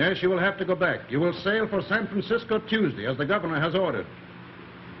mean? Yes, you will have to go back. You will sail for San Francisco Tuesday, as the governor has ordered.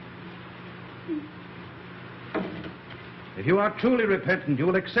 If you are truly repentant, you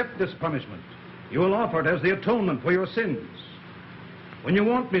will accept this punishment. You will offer it as the atonement for your sins. When you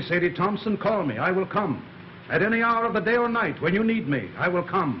want me, Sadie Thompson, call me. I will come. At any hour of the day or night, when you need me, I will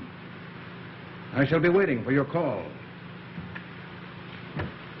come. I shall be waiting for your call.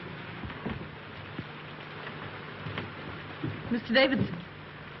 Mr. Davidson,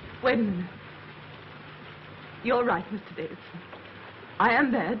 wait a minute. You're right, Mr. Davidson. I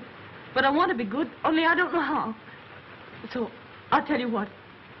am bad, but I want to be good, only I don't know how. So, I'll tell you what.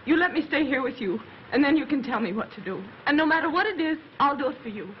 You let me stay here with you, and then you can tell me what to do. And no matter what it is, I'll do it for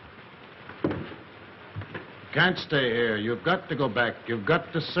you. Can't stay here. You've got to go back. You've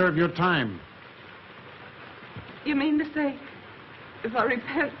got to serve your time. You mean to say, if I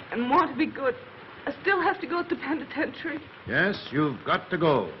repent and want to be good, I still have to go to the penitentiary? Yes, you've got to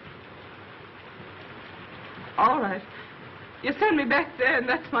go. All right. You send me back there, and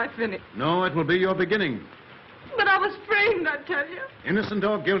that's my finish. No, it will be your beginning. But I was framed, I tell you. Innocent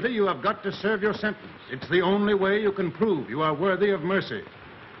or guilty, you have got to serve your sentence. It's the only way you can prove you are worthy of mercy.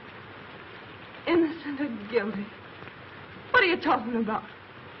 Innocent or guilty? What are you talking about?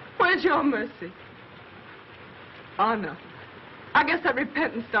 Where's your mercy? Oh, no. I guess that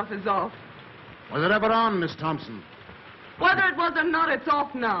repentant stuff is off. Was it ever on, Miss Thompson? Whether it was or not, it's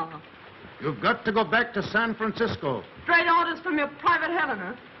off now. You've got to go back to San Francisco. Straight orders from your private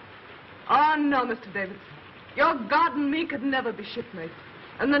Helena. Oh, no, Mr. Davidson. Your God and me could never be shipmates.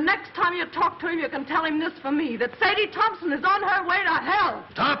 And the next time you talk to him, you can tell him this for me, that Sadie Thompson is on her way to hell.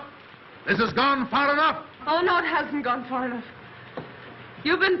 Stop! This has gone far enough. Oh, no, it hasn't gone far enough.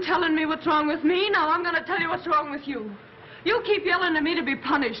 You've been telling me what's wrong with me. Now I'm going to tell you what's wrong with you. You keep yelling at me to be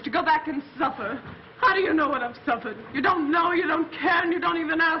punished, to go back and suffer. How do you know what I've suffered? You don't know, you don't care, and you don't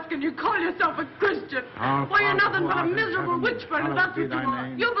even ask, and you call yourself a Christian. Why, you're nothing but a miserable witch burner, that's what you are.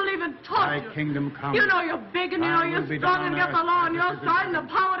 You believe in torture. Thy kingdom come. You know you're big, and you know you're strong, and get the law on your side and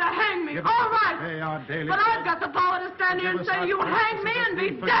the power to hang me. All right. But I've got the power to stand here and say, you hang me and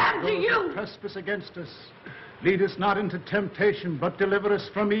be damned to you. Trespass against us. Lead us not into temptation, but deliver us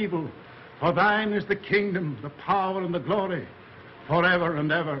from evil. For thine is the kingdom, the power, and the glory, forever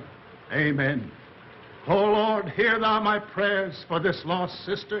and ever. Amen. O Lord, hear thou my prayers for this lost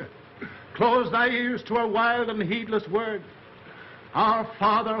sister. Close thy ears to her wild and heedless word. Our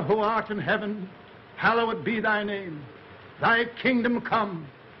Father who art in heaven, hallowed be thy name. Thy kingdom come.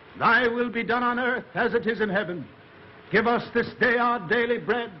 Thy will be done on earth as it is in heaven. Give us this day our daily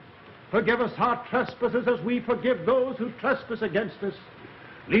bread. Forgive us our trespasses as we forgive those who trespass against us.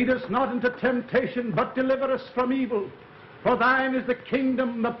 Lead us not into temptation, but deliver us from evil. For thine is the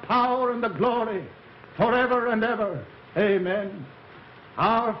kingdom, the power, and the glory, forever and ever. Amen.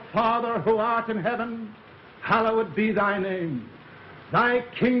 Our Father who art in heaven, hallowed be thy name. Thy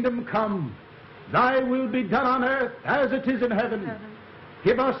kingdom come. Thy will be done on earth as it is in heaven.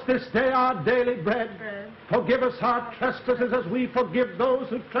 Give us this day our daily bread. Forgive us our trespasses as we forgive those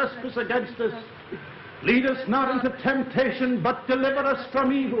who trespass against us. Lead us not into temptation, but deliver us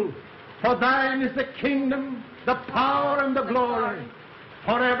from evil. For thine is the kingdom, the power, and the glory,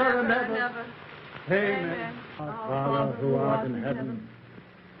 forever and ever. Amen. Our Father who art in heaven,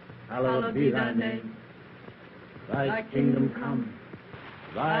 hallowed be thy name. Thy kingdom come.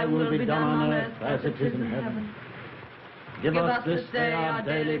 Thy will be done on earth as it is in heaven. Give us this day our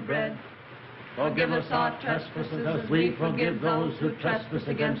daily bread. Forgive us our trespasses as we forgive those who trespass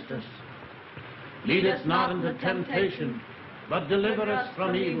against us. Lead us not into temptation, but deliver us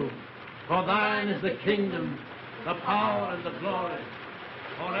from evil. For thine is the kingdom, the power, and the glory,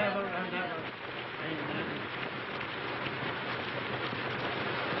 forever and ever. Amen.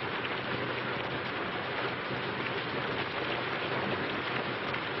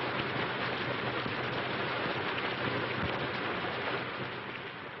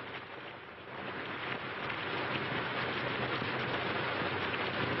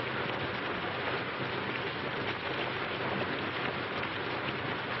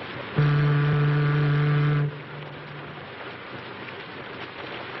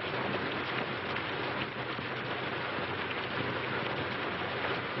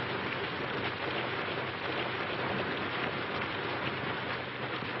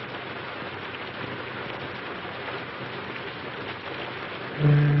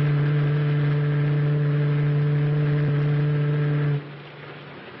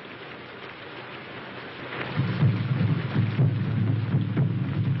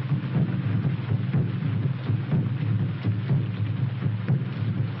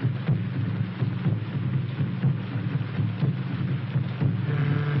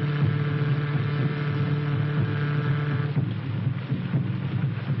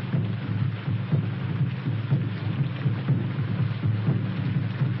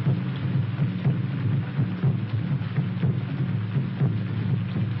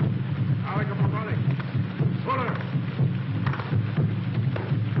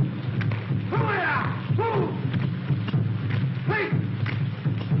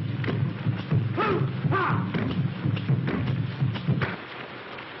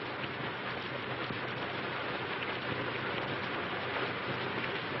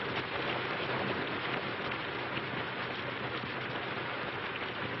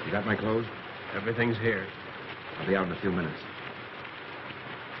 You got my clothes? Everything's here. I'll be out in a few minutes.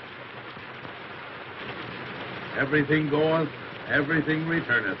 Everything goeth, everything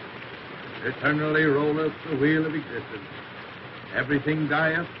returneth. Eternally rolleth the wheel of existence. Everything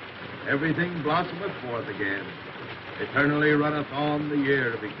dieth, everything blossometh forth again. Eternally runneth on the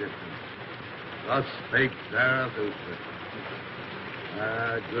year of existence. Thus spake Zarathustra.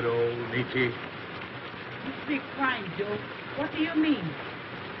 Ah, good old Nietzsche. You speak fine, Joe. What do you mean?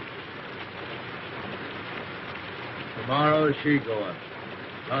 Tomorrow she goeth.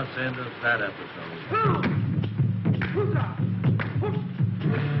 Thus endeth that episode.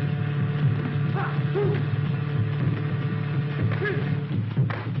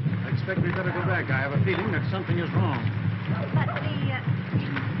 I expect we better go back. I have a feeling that something is wrong. But the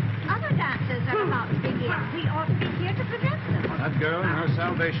other dancers are about to begin. We ought to be here to prevent them. That girl and her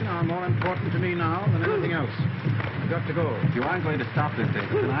salvation are more important to me now than anything else. I've got to go. You aren't going to stop this,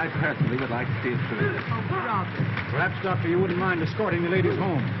 Davidson. I personally would like to see it through. Oh, brother. Perhaps, Doctor, you wouldn't mind escorting the ladies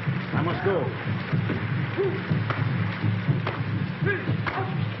home. I must go.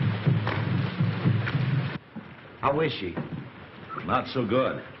 How is she? Not so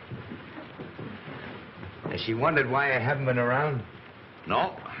good. Has she wondered why I haven't been around?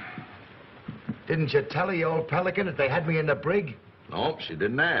 No. Didn't you tell her, you old pelican, that they had me in the brig? No, she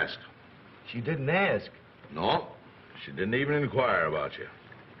didn't ask. She didn't ask? No, she didn't even inquire about you.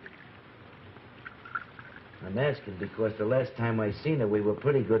 I'm asking because the last time I seen her, we were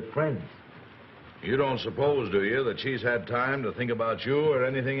pretty good friends. You don't suppose, do you, that she's had time to think about you or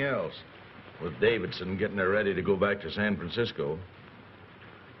anything else? With Davidson getting her ready to go back to San Francisco.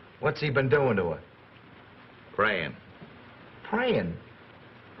 What's he been doing to her? Praying. Praying?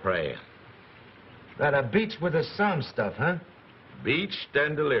 Praying. That a beach with the sun stuff, huh? Beached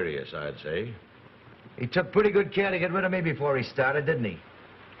and delirious, I'd say. He took pretty good care to get rid of me before he started, didn't he?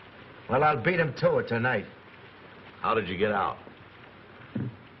 Well, I'll beat him to it tonight. How did you get out?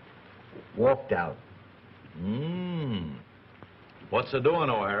 Walked out. What's the doing,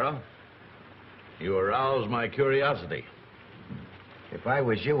 O'Hara? You aroused my curiosity. If I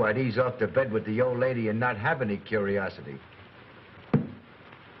was you, I'd ease off to bed with the old lady and not have any curiosity.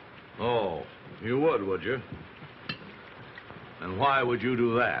 Oh, you would you? And why would you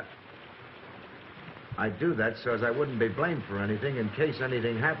do that? I'd do that so as I wouldn't be blamed for anything in case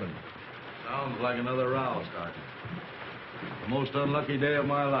anything happened. Sounds like another row starting. The most unlucky day of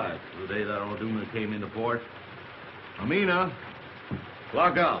my life, the day that O'Doona came into port. Amina,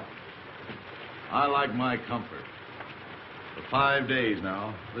 lock out. I like my comfort. For 5 days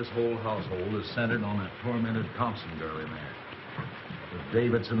now, this whole household is centered on that tormented Thompson girl in there. With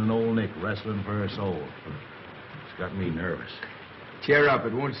Davidson and old Nick wrestling for her soul. It's got me nervous. Cheer up.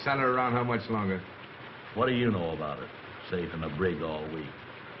 It won't center around how much longer. What do you know about it? Safe in a brig all week.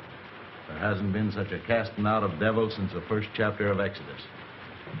 There hasn't been such a casting out of devils since the first chapter of Exodus.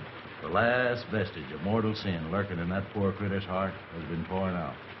 The last vestige of mortal sin lurking in that poor critter's heart has been torn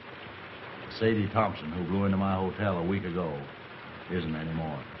out. Sadie Thompson, who blew into my hotel a week ago, isn't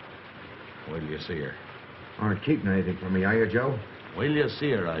anymore. Wait till you see her. Aren't keeping anything from me, are you, Joe? Wait till you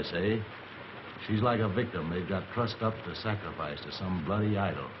see her, I say. She's like a victim they've got trussed up to sacrifice to some bloody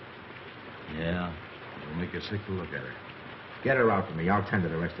idol. Yeah, it'll make you sick to look at her. Get her out for me. I'll tend to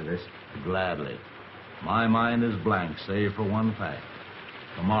the rest of this. Gladly. My mind is blank, save for one fact.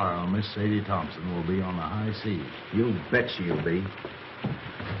 Tomorrow, Miss Sadie Thompson will be on the high seas. You bet she'll be.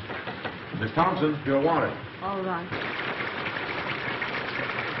 Miss Thompson, you're wanted. All right.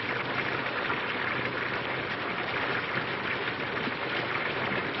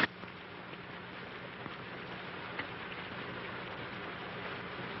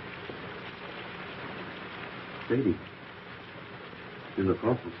 Sadie, you look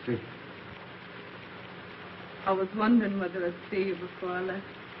awful sick. I was wondering whether I'd see you before I left.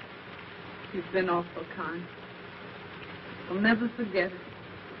 You've been awful kind. I'll never forget it.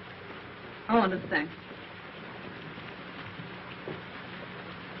 I want to thank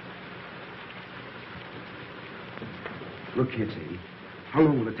you. Look here, Sadie. How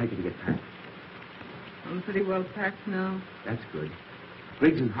long will it take you to get packed? I'm pretty well packed now. That's good.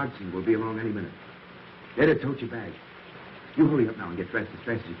 Briggs and Huston will be along any minute. They're to tote your bag. You hurry up now and get dressed as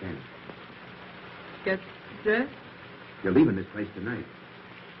fast as you can. Get dressed? You're leaving this place tonight.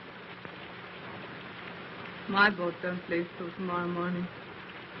 My boat don't leave till tomorrow morning.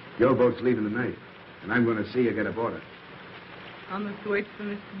 Your boat's leaving tonight, and I'm going to see you get aboard it. I must wait for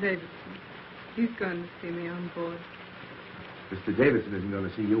Mr. Davidson. He's going to see me on board. Mr. Davidson isn't going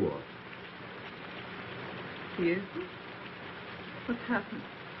to see you off. He isn't? What's happened?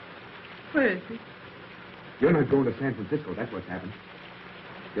 Where is he? You're not going to San Francisco, that's what's happened.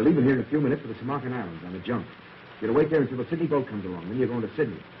 You're leaving here in a few minutes for the Samarkand Islands on the junk. You're to wait there until the Sydney boat comes along, then you're going to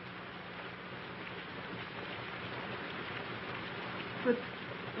Sydney. But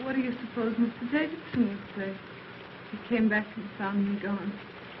what do you suppose Mr. Davidson would say? He came back and found me gone.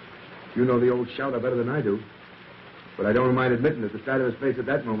 You know the old shouter better than I do. But I don't mind admitting that the sight of his face at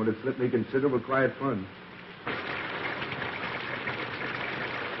that moment has slipped me considerable quiet fun.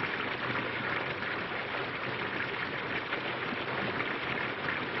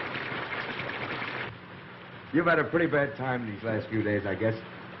 You've had a pretty bad time these last few days, I guess.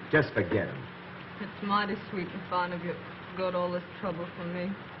 Just forget him. It's mighty sweet and fine of you to go to all this trouble for me.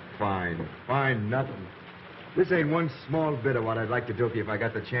 Fine. Fine, nothing. This ain't one small bit of what I'd like to do for you if I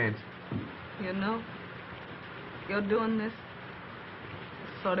got the chance. You know, you're doing this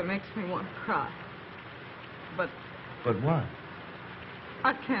sort of makes me want to cry. But But what?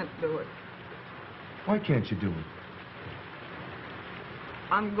 I can't do it. Why can't you do it?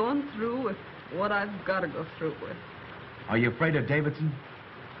 I'm going through with what I've got to go through with. Are you afraid of Davidson?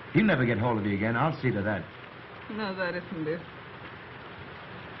 He'll never get hold of you again. I'll see to that. No, that isn't it.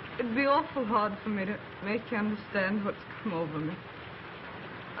 It'd be awful hard for me to make you understand what's come over me.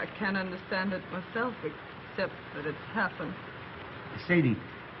 I can't understand it myself, except that it's happened. Sadie,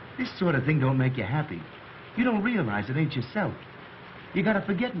 this sort of thing don't make you happy. You don't realize it ain't yourself. You gotta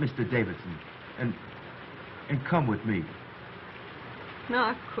forget Mr. Davidson and come with me. No,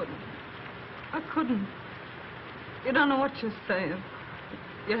 I couldn't. I couldn't. You don't know what you're saying.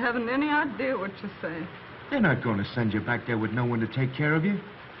 You haven't any idea what you're saying. They're not going to send you back there with no one to take care of you.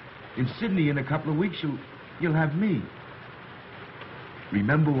 In Sydney, in a couple of weeks, you'll have me.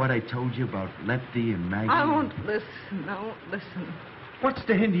 Remember what I told you about Lefty and Maggie? I won't listen. I won't listen. What's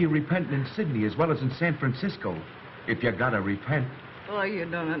to hinder you repenting in Sydney as well as in San Francisco? If you gotta repent. Oh, you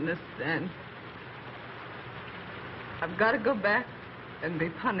don't understand. I've got to go back and be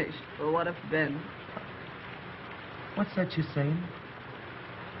punished for what I've been. What's that you're saying?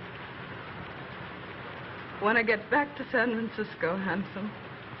 When I get back to San Francisco, Handsome,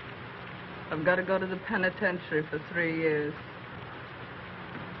 I've got to go to the penitentiary for 3 years.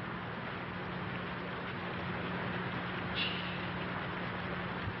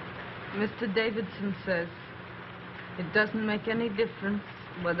 Mr. Davidson says it doesn't make any difference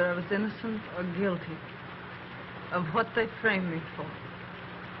whether I was innocent or guilty of what they framed me for.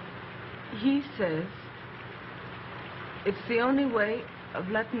 He says it's the only way of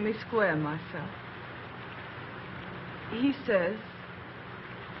letting me square myself. He says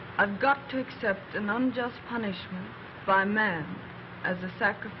I've got to accept an unjust punishment by man as a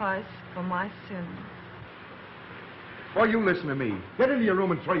sacrifice for my sins. Oh, you listen to me. Get into your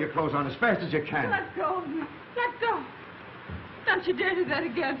room and throw your clothes on as fast as you can. Let go of me. Let go. Don't you dare do that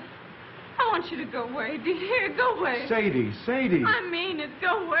again. I want you to go away. Do you hear? Go away. Sadie, Sadie. I mean it.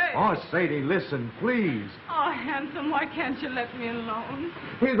 Go away. Oh, Sadie, listen, please. Oh, Handsome, why can't you let me alone?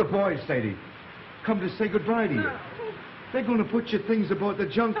 Here are the boys, Sadie. Come to say goodbye to you. No. They're going to put your things aboard the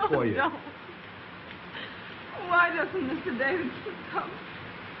junk for you. No. Why doesn't Mr. Davidson come?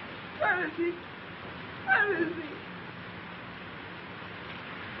 Where is he? Where is he?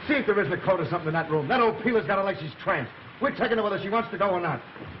 See if there isn't a coat or something in that room. That old peeler's got her like she's tranced. We're taking her whether she wants to go or not.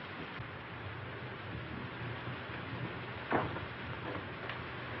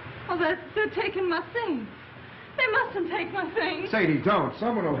 Oh, they're taking my things. They mustn't take my things. Sadie, don't.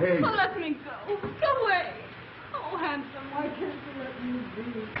 Someone will hear you. Oh, let me go. Go away. Oh, Handsome, why can't you let me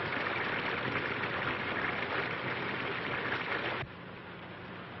be?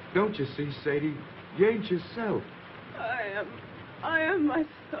 Don't you see, Sadie? You ain't yourself. I am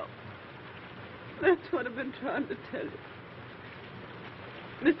myself. That's what I've been trying to tell you.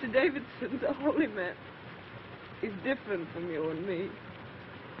 Mr. Davidson's a holy man. He's different from you and me.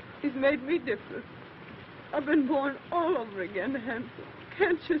 He's made me different. I've been born all over again, Handsome.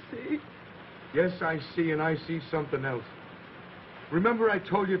 Can't you see? Yes, I see, and I see something else. Remember I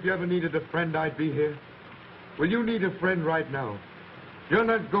told you if you ever needed a friend, I'd be here? Well, you need a friend right now. You're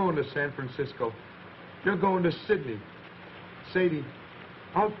not going to San Francisco. You're going to Sydney. Sadie,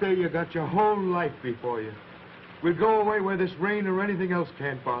 out there you got your whole life before you. We'll go away where this rain or anything else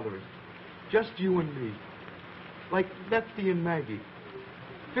can't bother us. Just you and me. Like Lefty and Maggie.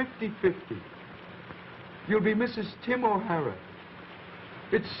 50-50. You'll be Mrs. Tim O'Hara.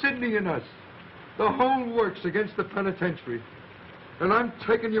 It's Sydney and us. The whole works against the penitentiary. And I'm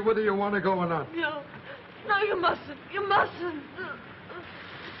taking you whether you want to go or not. No, you mustn't. You mustn't.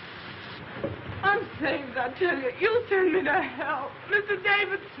 I'm saved, I tell you. You'll send me to hell. Mr.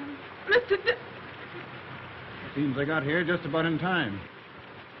 Davidson. Seems I got here just about in time.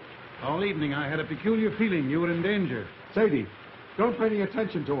 All evening I had a peculiar feeling you were in danger. Sadie, don't pay any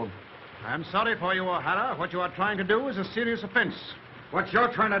attention to him. I'm sorry for you, O'Hara. What you are trying to do is a serious offense. What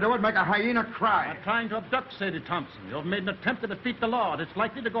you're trying to do is make a hyena cry. You're trying to abduct Sadie Thompson. You've made an attempt to defeat the law, and it's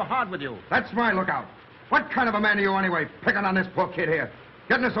likely to go hard with you. That's my lookout. What kind of a man are you anyway, picking on this poor kid here?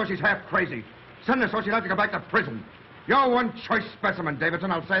 Getting her so she's half crazy. Sending her so she'll have to go back to prison. You're one choice specimen,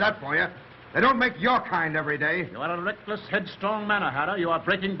 Davidson, I'll say that for you. They don't make your kind every day. You are a reckless, headstrong man, O'Hara. You are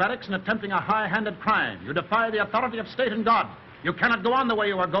breaking barracks and attempting a high-handed crime. You defy the authority of state and God. You cannot go on the way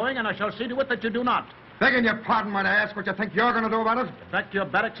you are going, and I shall see to it that you do not. Begging your pardon when I ask what you think you're going to do about it? Get back to your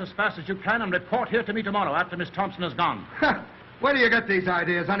barracks as fast as you can and report here to me tomorrow after Miss Thompson is gone. Where do you get these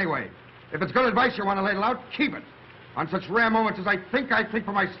ideas anyway? If it's good advice you want to ladle out, keep it. On such rare moments as I think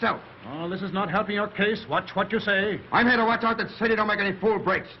for myself. Oh, this is not helping your case. Watch what you say. I'm here to watch out that Sadie don't make any fool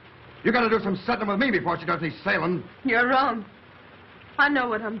breaks. You got to do some settling with me before she does any sailing. You're wrong. I know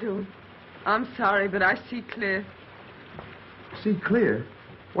what I'm doing. I'm sorry, but I see clear. See clear?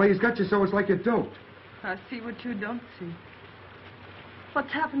 Why, he's got you so it's like you don't. I see what you don't see.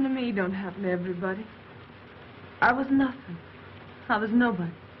 What's happened to me don't happen to everybody. I was nothing. I was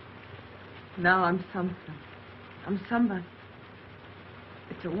nobody. Now I'm something. I'm somebody.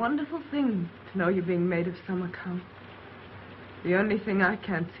 It's a wonderful thing to know you're being made of some account. The only thing I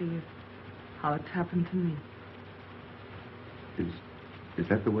can't see is how it's happened to me. Is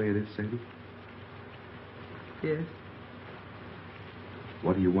that the way it is, Sadie? Yes.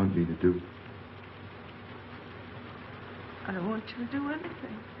 What do you want me to do? I don't want you to do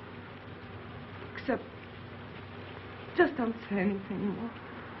anything. Except, just don't say anything more.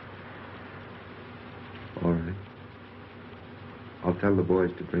 All right. I'll tell the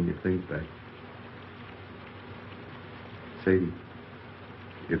boys to bring your things back. Sadie,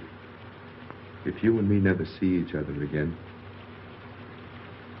 if you and me never see each other again,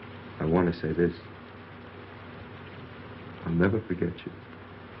 I want to say this. I'll never forget you.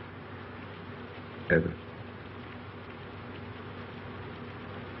 Ever.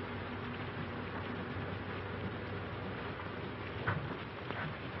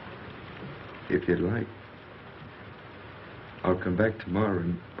 If you'd like, I'll come back tomorrow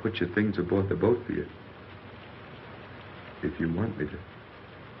and put your things aboard the boat for you. If you want me to.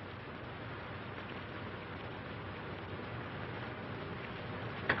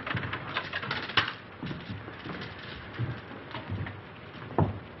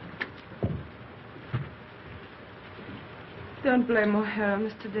 Don't blame O'Hara,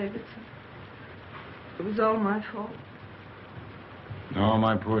 Mr. Davidson. It was all my fault. No,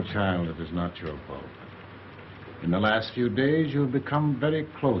 my poor child, it is not your fault. In the last few days, you have become very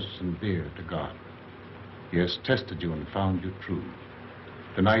close and dear to God. He has tested you and found you true.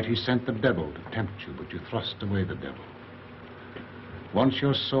 Tonight, he sent the devil to tempt you, but you thrust away the devil. Once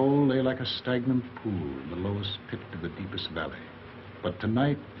your soul lay like a stagnant pool in the lowest pit of the deepest valley. But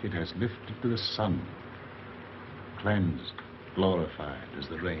tonight, it has lifted to the sun, cleansed, glorified as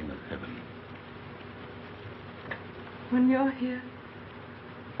the rain of heaven. When you're here,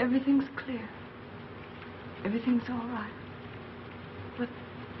 everything's clear. Everything's all right. But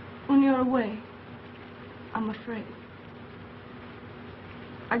when you're away, I'm afraid.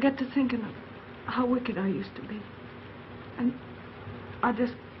 I get to thinking of how wicked I used to be. And I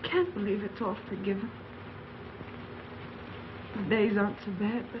just can't believe it's all forgiven. The days aren't so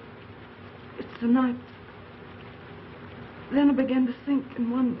bad, but it's the nights. Then I began to think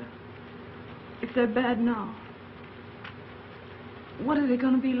and wonder, if they're bad now, what are they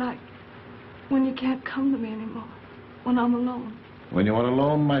going to be like when you can't come to me anymore, when I'm alone? When you are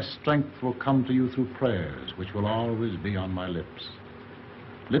alone, my strength will come to you through prayers, which will always be on my lips.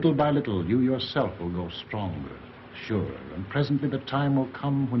 Little by little, you yourself will grow stronger, surer, and presently the time will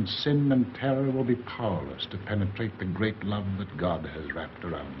come when sin and terror will be powerless to penetrate the great love that God has wrapped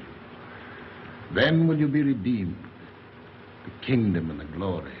around you. Then will you be redeemed. The kingdom and the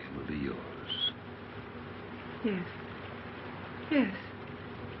glory will be yours. Yes. Yes.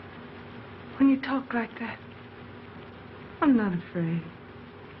 When you talk like that, I'm not afraid.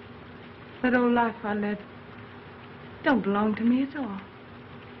 That old life I led don't belong to me at all.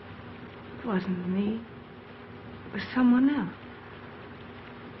 It wasn't me. It was someone else.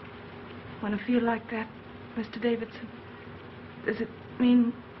 When I feel like that, Mr. Davidson, does it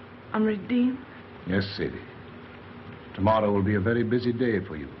mean I'm redeemed? Yes, Sadie. Tomorrow will be a very busy day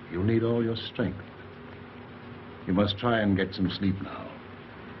for you. You'll need all your strength. You must try and get some sleep now.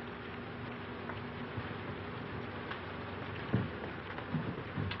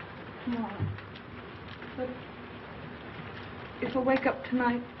 Tomorrow. But if I wake up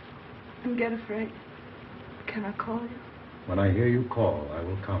tonight and get afraid, can I call you? When I hear you call, I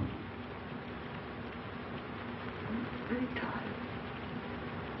will come. I'm very tired.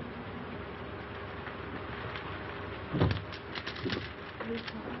 Very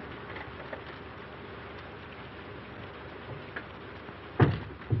tired.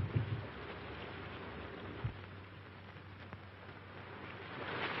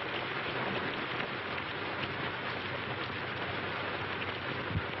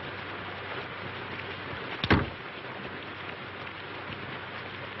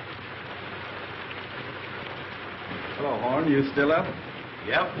 Hello, Horn. You still up?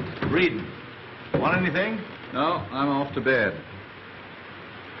 Yep, reading. Want anything? No, I'm off to bed.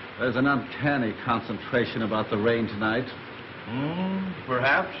 There's an uncanny concentration about the rain tonight.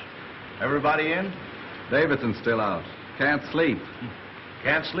 Perhaps. Everybody in? Davidson's still out. Can't sleep.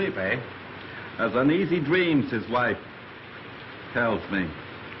 Can't sleep, eh? Has uneasy dreams, his wife tells me.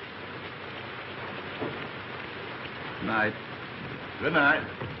 Night. Good night.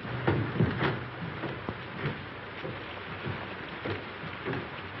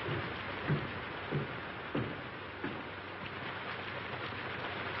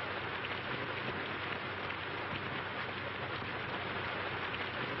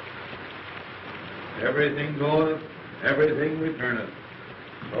 Everything goeth, everything returneth.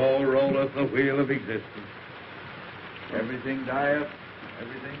 So rolleth the wheel of existence. Everything dieth,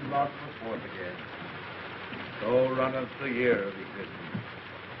 everything blossometh forth again. So runneth the year of existence.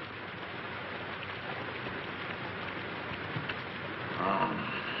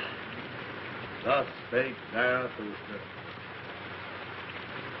 Thus spake Zarathustra.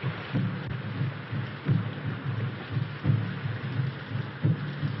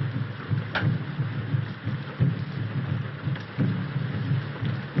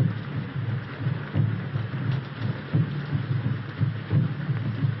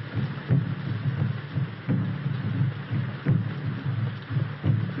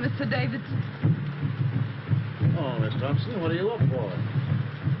 Mr. Davidson. Oh, Mr. Thompson, what are you up for?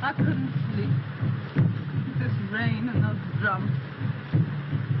 I couldn't sleep. This rain and those drums.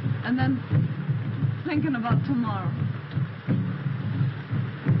 And then thinking about tomorrow.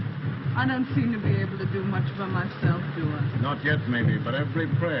 I don't seem to be able to do much for myself, do I? Not yet, maybe, but every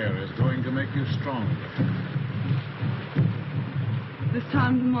prayer is going to make you stronger. This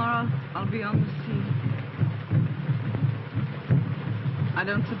time tomorrow, I'll be on the sea. I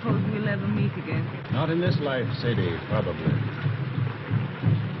don't suppose we'll ever meet again. Not in this life, Sadie, probably.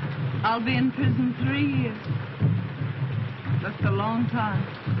 I'll be in prison 3 years. That's a long time.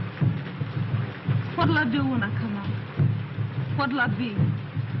 What'll I do when I come out? What'll I be?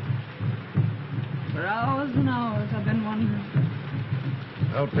 For hours and hours, I've been wondering.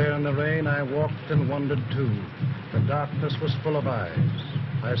 Out there in the rain, I walked and wondered, too. The darkness was full of eyes.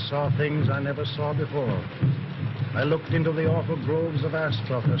 I saw things I never saw before. I looked into the awful groves of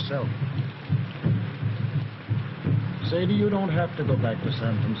Astroth herself. Sadie, you don't have to go back to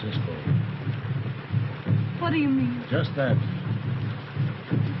San Francisco. What do you mean? Just that.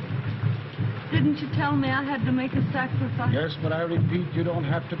 Didn't you tell me I had to make a sacrifice? Yes, but I repeat, you don't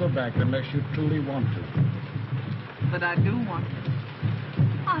have to go back unless you truly want to. But I do want to.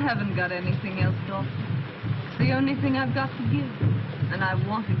 I haven't got anything else to offer. It's the only thing I've got to give, and I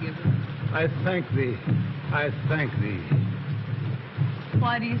want to give it. I thank thee. I thank thee.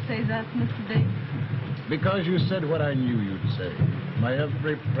 Why do you say that, Mr. Davis? Because you said what I knew you'd say. My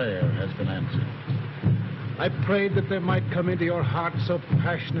every prayer has been answered. I prayed that there might come into your heart so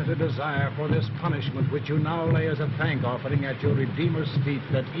passionate a desire for this punishment which you now lay as a thank offering at your Redeemer's feet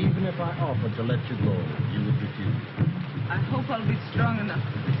that even if I offered to let you go, you would refuse. I hope I'll be strong enough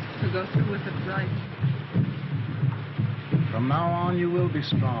to go through with it right. From now on, you will be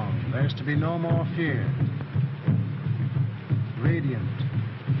strong. There's to be no more fear. Radiant.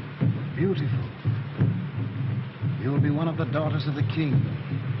 Beautiful. You will be one of the daughters of the king.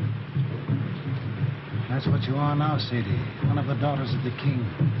 That's what you are now, Sadie. One of the daughters of the king.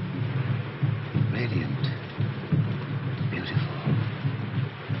 Radiant. Beautiful.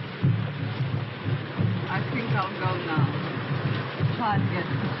 I think I'll go now. Try to get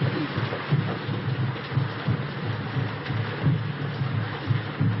to sleep.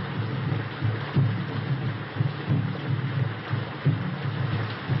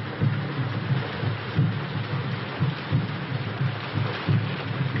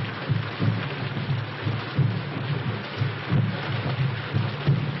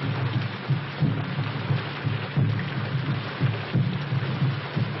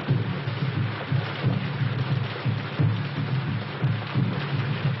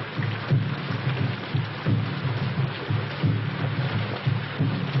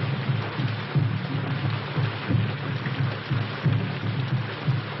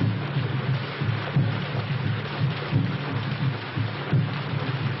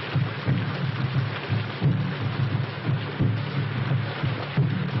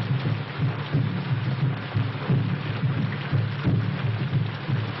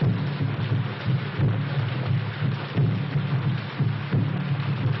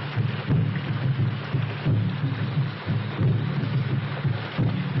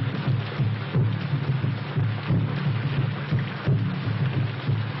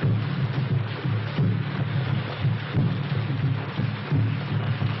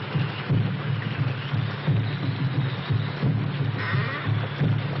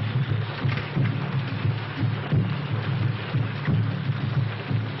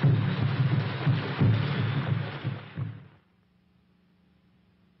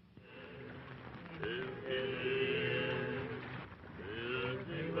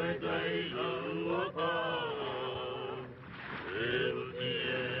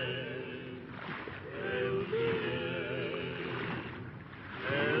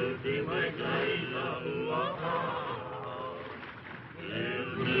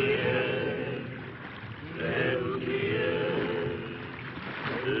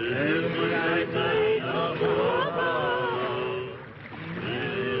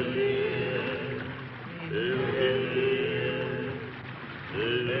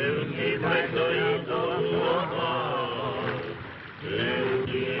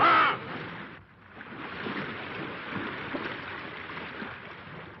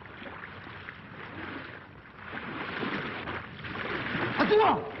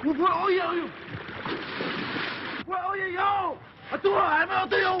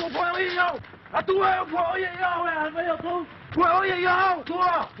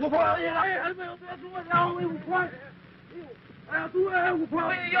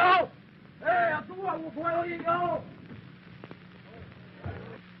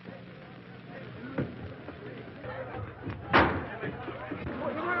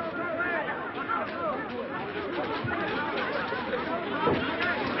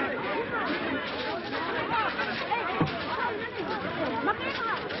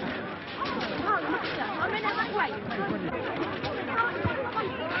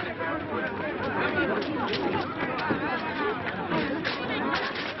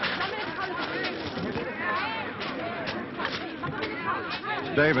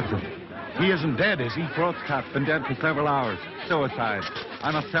 Davidson. He isn't dead, is he? Throat's cut. Been dead for several hours. Suicide.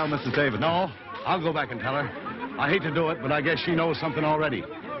 I must tell Mrs. Davidson. No, I'll go back and tell her. I hate to do it, but I guess she knows something already.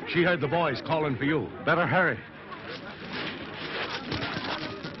 She heard the boys calling for you. Better hurry.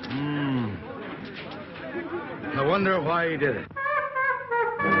 I wonder why he did it.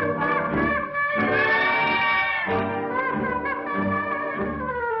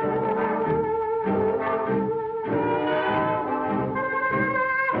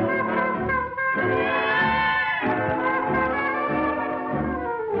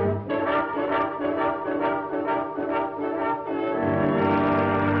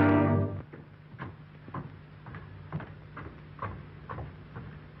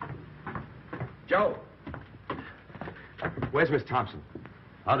 Joe! Where's Miss Thompson?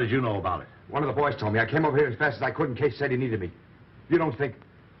 How did you know about it? One of the boys told me. I came over here as fast as I could in case Sadie needed me. You don't think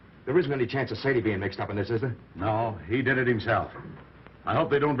there isn't any chance of Sadie being mixed up in this, is there? No, he did it himself. I hope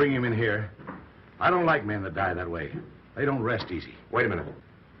they don't bring him in here. I don't like men that die that way. They don't rest easy. Wait a minute.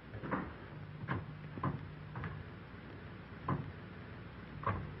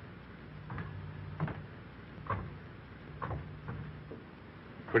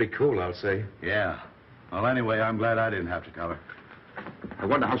 Pretty cool, I'll say. Yeah. Well, anyway, I'm glad I didn't have to tell her. I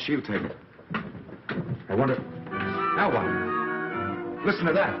wonder how she'll take it. I wonder... Now what? Listen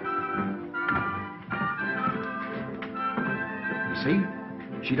to that. You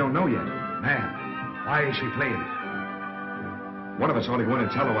see? She don't know yet. Man, why is she playing it? One of us ought to go in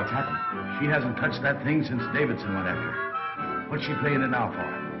and tell her what's happened. She hasn't touched that thing since Davidson went after her. What's she playing it now for?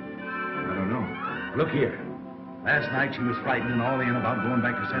 I don't know. Look here. Last night she was frightened and all in about going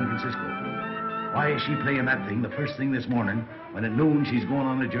back to San Francisco. Why is she playing that thing the first thing this morning when at noon she's going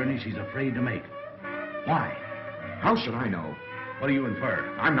on a journey she's afraid to make? Why? How should I know? What do you infer?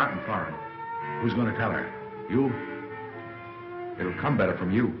 I'm not inferring. Who's going to tell her? You? It'll come better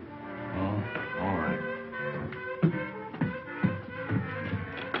from you. Oh, all right.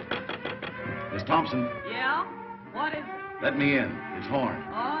 Miss Thompson. Yeah? What is it? Let me in. It's Horn.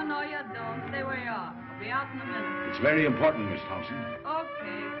 Oh, no, you don't. Stay where you are. I'll be out in a minute. It's very important, Miss Thompson.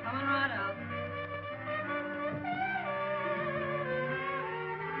 Okay, coming right out.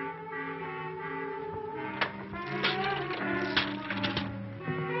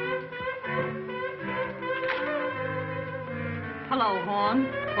 Hello, Horn.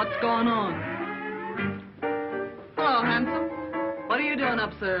 What's going on? Hello, handsome. What are you doing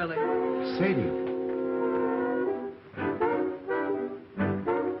up so early? Sadie.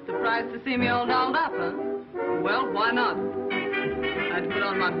 Surprised to see me all dolled up, huh? Well, why not? I'd put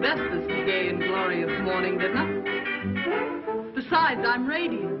on my best this gay and glorious morning, didn't I? Besides, I'm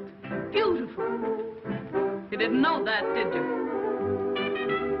radiant. Beautiful. You didn't know that, did you?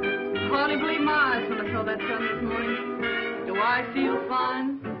 Hardly believe my eyes when I saw that sun this morning. Do I feel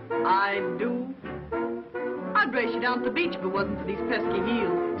fine? I do. I'd race you down to the beach if it wasn't for these pesky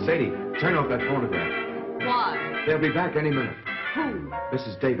heels. Sadie, turn off that phonograph. Why? They'll be back any minute. Who?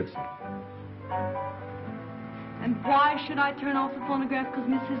 Mrs. Davidson. And why should I turn off the phonograph? Because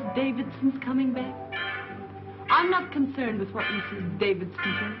Mrs. Davidson's coming back? I'm not concerned with what Mrs. Davidson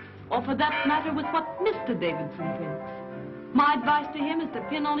thinks, or for that matter with what Mr. Davidson thinks. My advice to him is to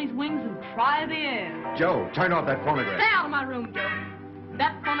pin on his wings and try the air. Joe, turn off that phonograph. Stay out of my room, Joe.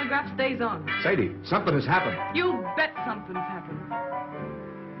 That phonograph stays on. Sadie, something has happened. You bet something's happened.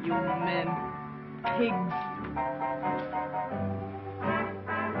 You men. Pigs.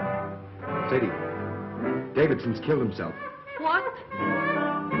 Sadie, Davidson's killed himself. What?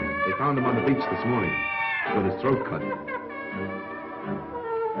 They found him on the beach this morning with his throat cut.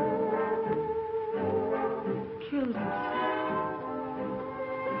 Killed himself.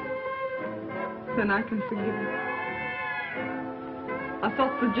 Then I can forgive him. I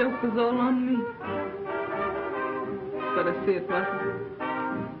thought the joke was all on me. But I see it wasn't.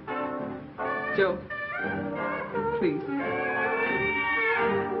 Joe, please.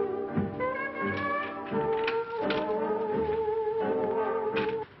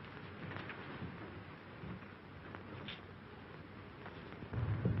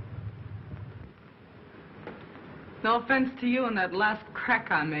 No offense to you and that last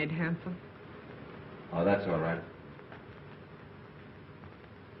crack I made, handsome. Oh, that's all right.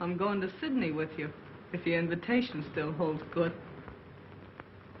 I'm going to Sydney with you, if your invitation still holds good.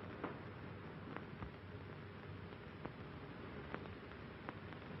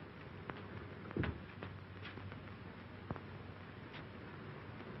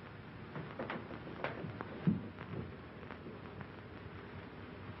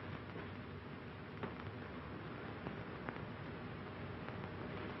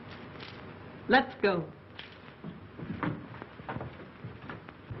 Let's go.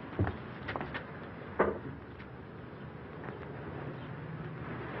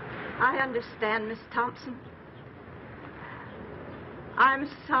 I understand, Miss Thompson. I'm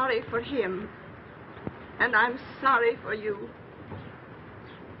sorry for him, and I'm sorry for you.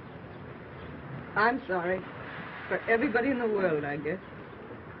 I'm sorry for everybody in the world, I guess.